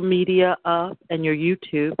social media up and your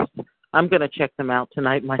YouTube. I'm going to check them out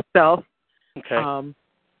tonight myself. Okay.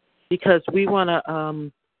 Because we want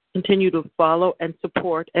to continue to follow and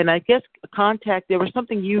support. And I guess contact, there was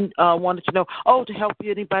something you wanted to know. Oh, to help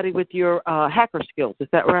anybody with your hacker skills. Is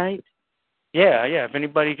that right? Yeah. If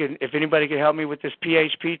anybody can help me with this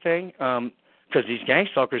PHP thing, because these gang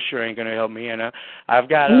stalkers sure ain't gonna help me. And I've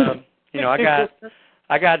got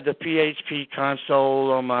I got the PHP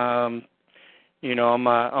console on my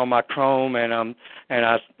on my Chrome, and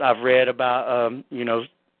I've read about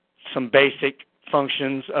some basic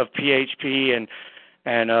functions of PHP,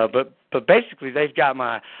 but basically they've got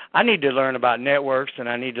I need to learn about networks, and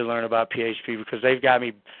I need to learn about PHP because they've got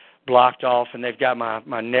me blocked off, and they've got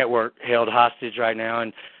my network held hostage right now.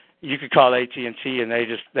 And you could call AT&T, and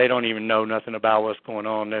they don't even know nothing about what's going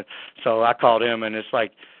on. And so I called them, and it's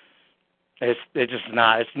like it's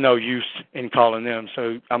no use in calling them.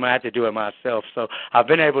 So I'm gonna have to do it myself. So I've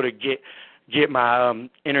been able to get my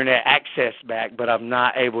internet access back, but I'm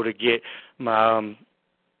not able to get my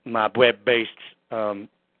web-based interface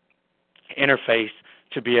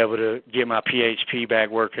to be able to get my PHP back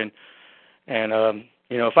working. And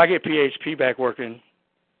if I get PHP back working,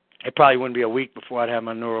 it probably wouldn't be a week before I'd have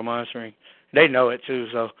my neural monitoring. They know it too.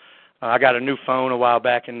 So I got a new phone a while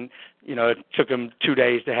back, and it took them 2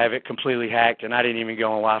 days to have it completely hacked, and I didn't even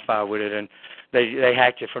go on Wi-Fi with it. And they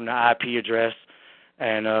hacked it from the IP address,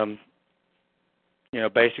 and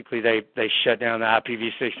basically they shut down the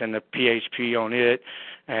IPv6 and the PHP on it,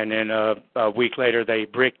 and then a week later they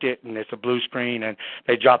bricked it, and it's a blue screen, and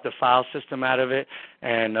they dropped the file system out of it,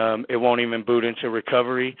 and it won't even boot into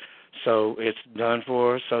recovery, so it's done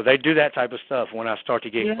for. So they do that type of stuff when I start to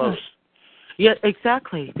get close. Yeah,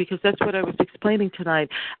 exactly, because that's what I was explaining tonight.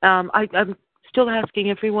 I'm still asking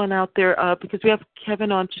everyone out there, because we have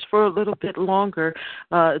Kevin on just for a little bit longer.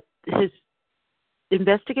 His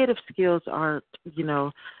investigative skills are,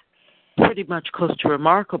 pretty much close to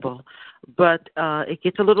remarkable, but it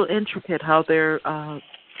gets a little intricate how they're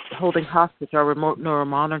holding hostage our remote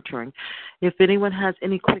neuromonitoring. If anyone has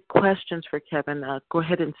any quick questions for Kevin, go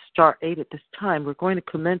ahead and start 8 at this time. We're going to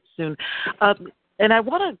commence soon. And I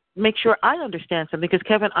want to make sure I understand something, because,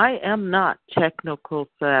 Kevin, I am not technical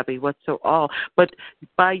savvy whatsoever. But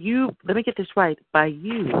by you, let me get this right, by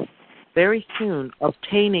you very soon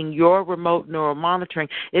obtaining your remote neural monitoring,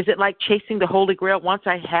 is it like chasing the Holy Grail? Once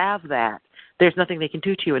I have that, there's nothing they can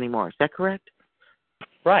do to you anymore. Is that correct?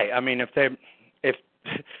 Right. I mean, if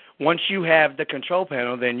once you have the control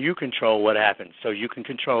panel, then you control what happens. So you can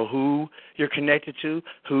control who you're connected to,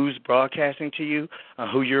 who's broadcasting to you,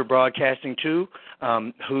 who you're broadcasting to,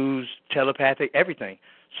 who's telepathic, everything.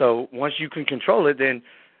 So once you can control it, then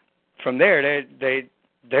from there,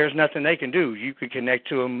 there's nothing they can do. You can connect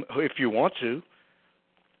to them if you want to.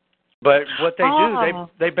 But what they do,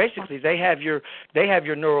 they have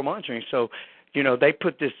your neural monitoring. So, they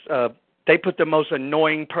put this. They put the most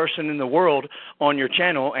annoying person in the world on your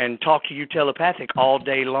channel and talk to you telepathic all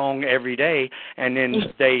day long, every day, and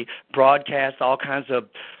then they broadcast all kinds of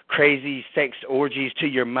crazy sex orgies to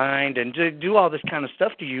your mind and do all this kind of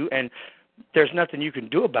stuff to you, and there's nothing you can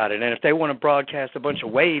do about it. And if they want to broadcast a bunch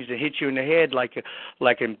of waves and hit you in the head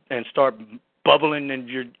and start bubbling in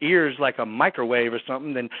your ears like a microwave or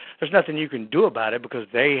something, then there's nothing you can do about it because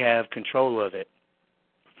they have control of it.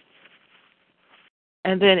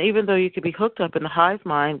 And then even though you could be hooked up in the hive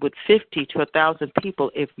mind with 50 to 1,000 people,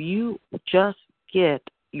 if you just get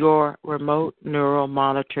your remote neural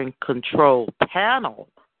monitoring control panel,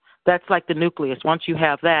 that's like the nucleus. Once you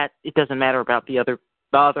have that, it doesn't matter about the other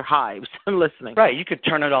hives listening. Right. You could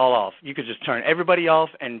turn it all off. You could just turn everybody off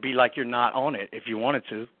and be like you're not on it if you wanted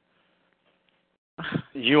to.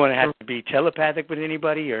 You wouldn't have to be telepathic with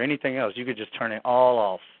anybody or anything else. You could just turn it all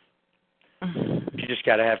off. You just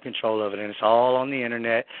got to have control of it, and it's all on the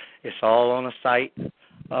internet. It's all on a site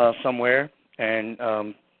somewhere, and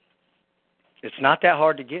it's not that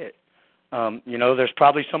hard to get. There's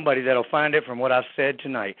probably somebody that'll find it from what I've said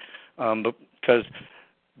tonight, because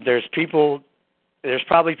there's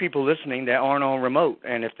probably people listening that aren't on remote,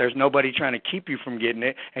 and if there's nobody trying to keep you from getting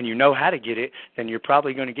it, and you know how to get it, then you're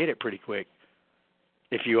probably going to get it pretty quick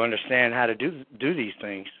if you understand how to do these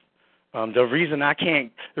things. The reason I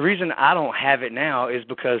don't have it now is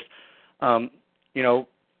because,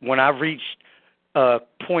 when I reached a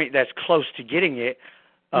point that's close to getting it,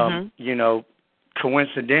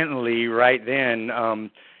 coincidentally, right then,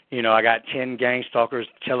 I got 10 gang stalkers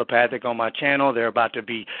telepathic on my channel. They're about to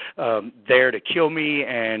be there to kill me,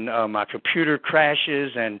 and my computer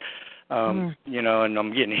crashes, and and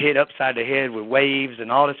I'm getting hit upside the head with waves,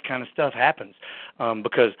 and all this kind of stuff happens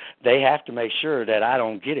because they have to make sure that I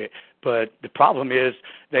don't get it. But the problem is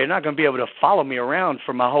they're not going to be able to follow me around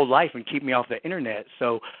for my whole life and keep me off the internet.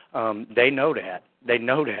 So they know that. They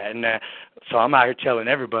know that, and so I'm out here telling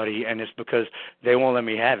everybody, and it's because they won't let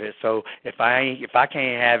me have it. So if I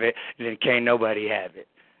can't have it, then can't nobody have it.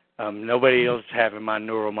 Nobody else is having my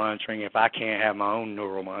neural monitoring. If I can't have my own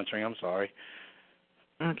neural monitoring, I'm sorry.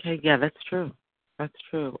 Okay, yeah, that's true. That's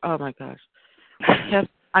true. Oh my gosh. Kev,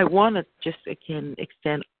 I want to just again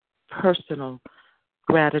extend personal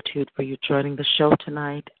gratitude for you joining the show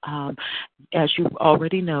tonight. As you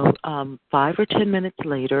already know, 5 or 10 minutes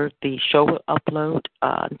later, the show will upload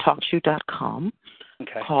on TalkShoe.com.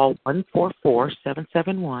 Okay. Call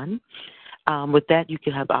 144-771. With that, you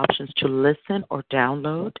can have options to listen or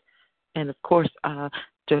download. And, of course,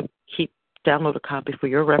 to download a copy for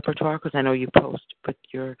your repertoire, because I know you post with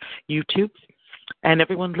your YouTubes. And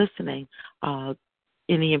everyone listening,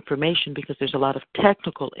 any information, because there's a lot of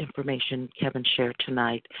technical information Kevin shared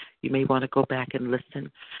tonight. You may want to go back and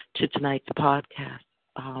listen to tonight's podcast.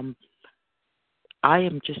 I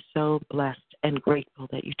am just so blessed and grateful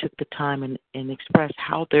that you took the time and expressed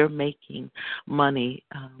how they're making money.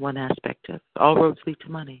 One aspect of all roads lead to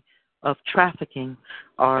money, of trafficking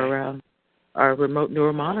our remote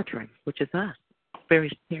neuromonitoring, which is us.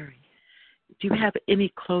 Very scary. Do you have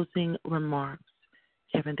any closing remarks,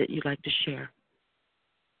 Kevin, that you'd like to share?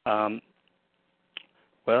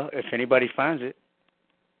 Well, if anybody finds it,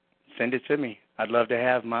 send it to me. I'd love to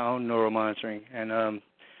have my own neural monitoring and,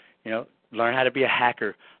 learn how to be a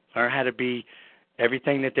hacker, learn how to be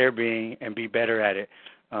everything that they're being and be better at it.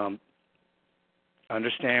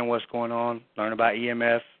 Understand what's going on, learn about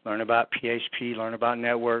EMF, learn about PHP, learn about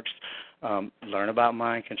networks, learn about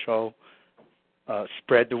mind control,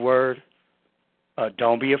 spread the word.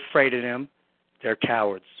 Don't be afraid of them. They're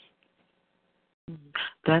cowards.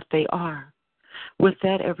 That they are. With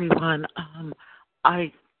that, everyone,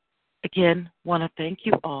 I, again, want to thank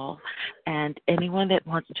you all. And anyone that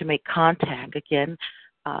wants to make contact, again,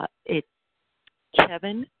 it's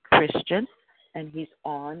Kevin Christian, and he's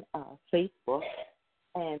on Facebook.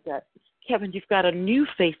 And, Kevin, you've got a new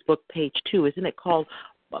Facebook page, too, isn't it, called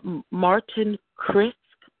Martin Crisp?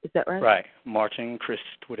 Is that right? Right, Martin Crisp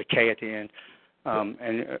with a K at the end.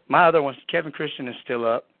 And my other one, Kevin Christian, is still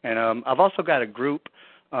up. And I've also got a group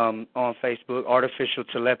on Facebook, Artificial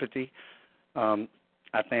Telepathy. I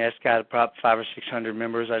think that's got about 500 or 600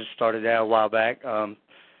 members. I just started that a while back. And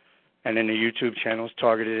then the YouTube channel is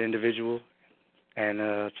Targeted Individual. And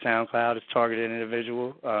SoundCloud is Targeted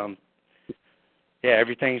Individual.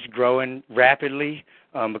 Everything's growing rapidly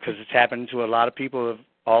because it's happening to a lot of people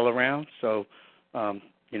all around. So,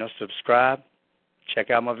 subscribe, check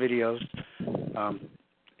out my videos.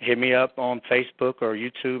 Hit me up on Facebook or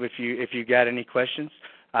YouTube if you got any questions.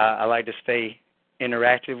 I like to stay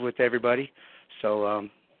interactive with everybody. So,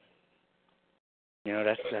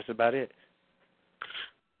 that's about it.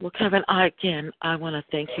 Well, Kevin, I want to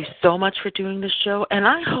thank you so much for doing this show, and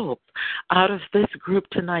I hope out of this group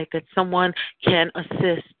tonight that someone can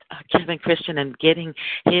assist Kevin Christian in getting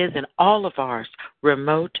his and all of ours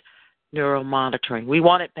remote neural monitoring. We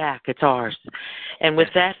want it back. It's ours. And with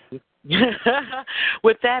that,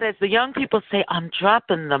 as the young people say, I'm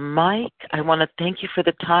dropping the mic. I want to thank you for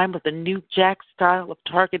the time with the new Jack style of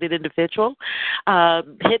Targeted Individual.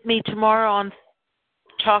 Hit me tomorrow on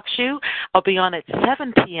TalkShoe. I'll be on at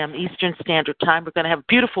 7 p.m. Eastern Standard Time. We're going to have a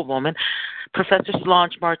beautiful woman, Professor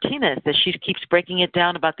Solange Martinez, as she keeps breaking it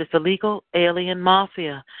down about this illegal alien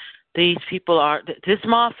mafia. This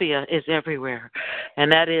mafia is everywhere.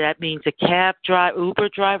 And that means a cab driver, Uber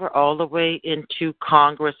driver, all the way into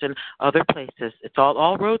Congress and other places. It's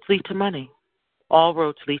all roads lead to money. All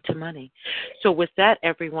roads lead to money. So with that,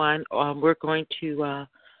 everyone, we're going to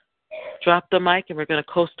drop the mic and we're going to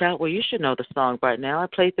coast out. Well, you should know the song by now. I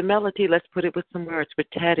played the melody. Let's put it with some words with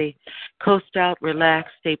Teddy. Coast out, relax,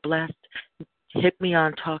 stay blessed. Hit me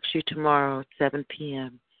on TalkShoe tomorrow at 7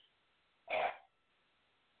 p.m.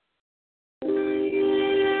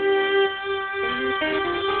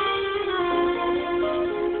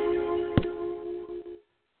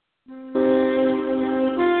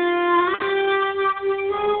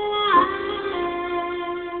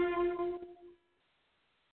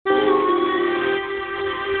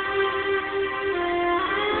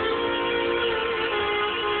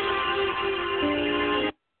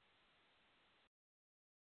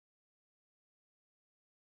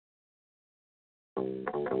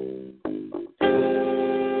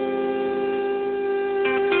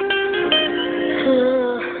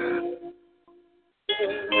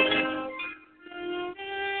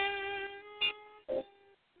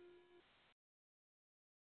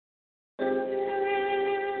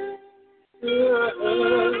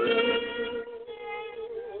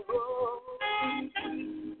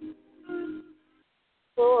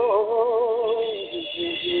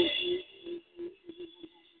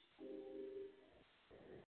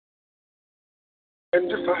 And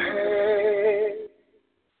if I had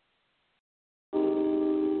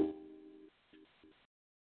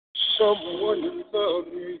someone to love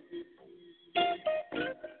me,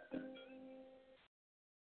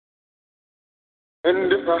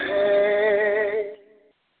 and if I had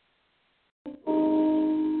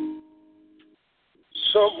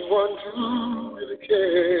someone to really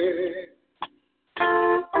care,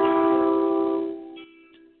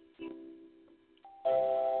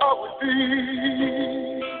 I would be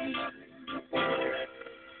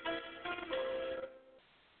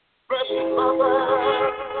resting my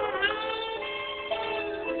mind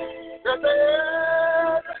that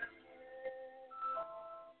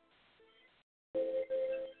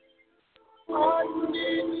I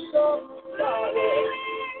need somebody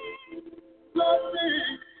love me,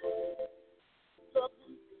 love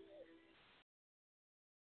me.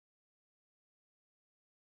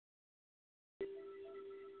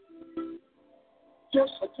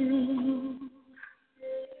 Yes, I do.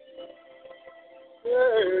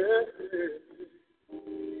 Yeah.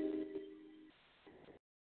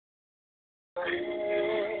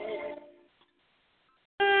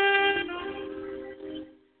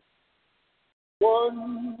 One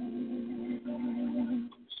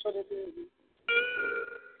sunny day,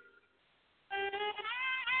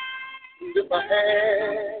 and if I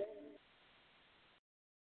had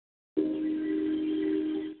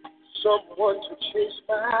someone to chase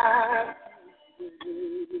my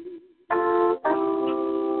dreams,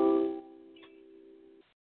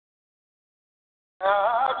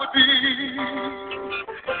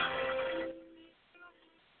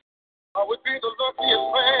 I would be the luckiest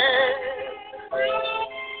man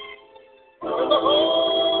in the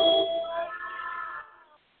whole world.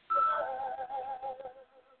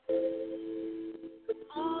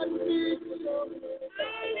 I need somebody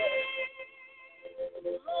to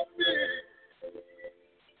love me.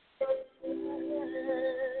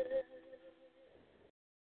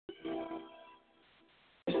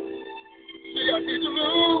 See, I need to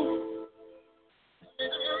lose.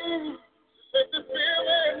 Take the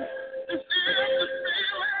feeling, this is the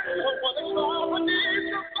feeling of what it's all. I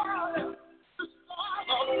need somebody to start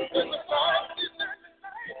up in the dark.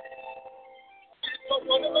 Need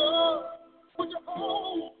someone to love, put your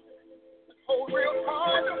hold real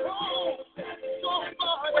tight and hold.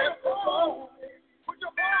 Somebody hold, put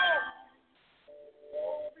your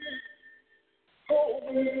hold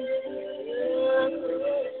me.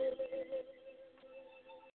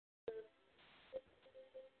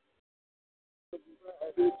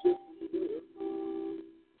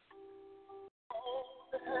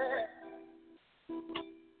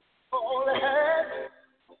 Only had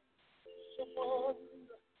someone.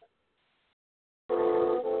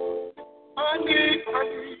 I need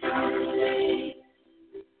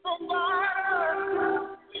somebody.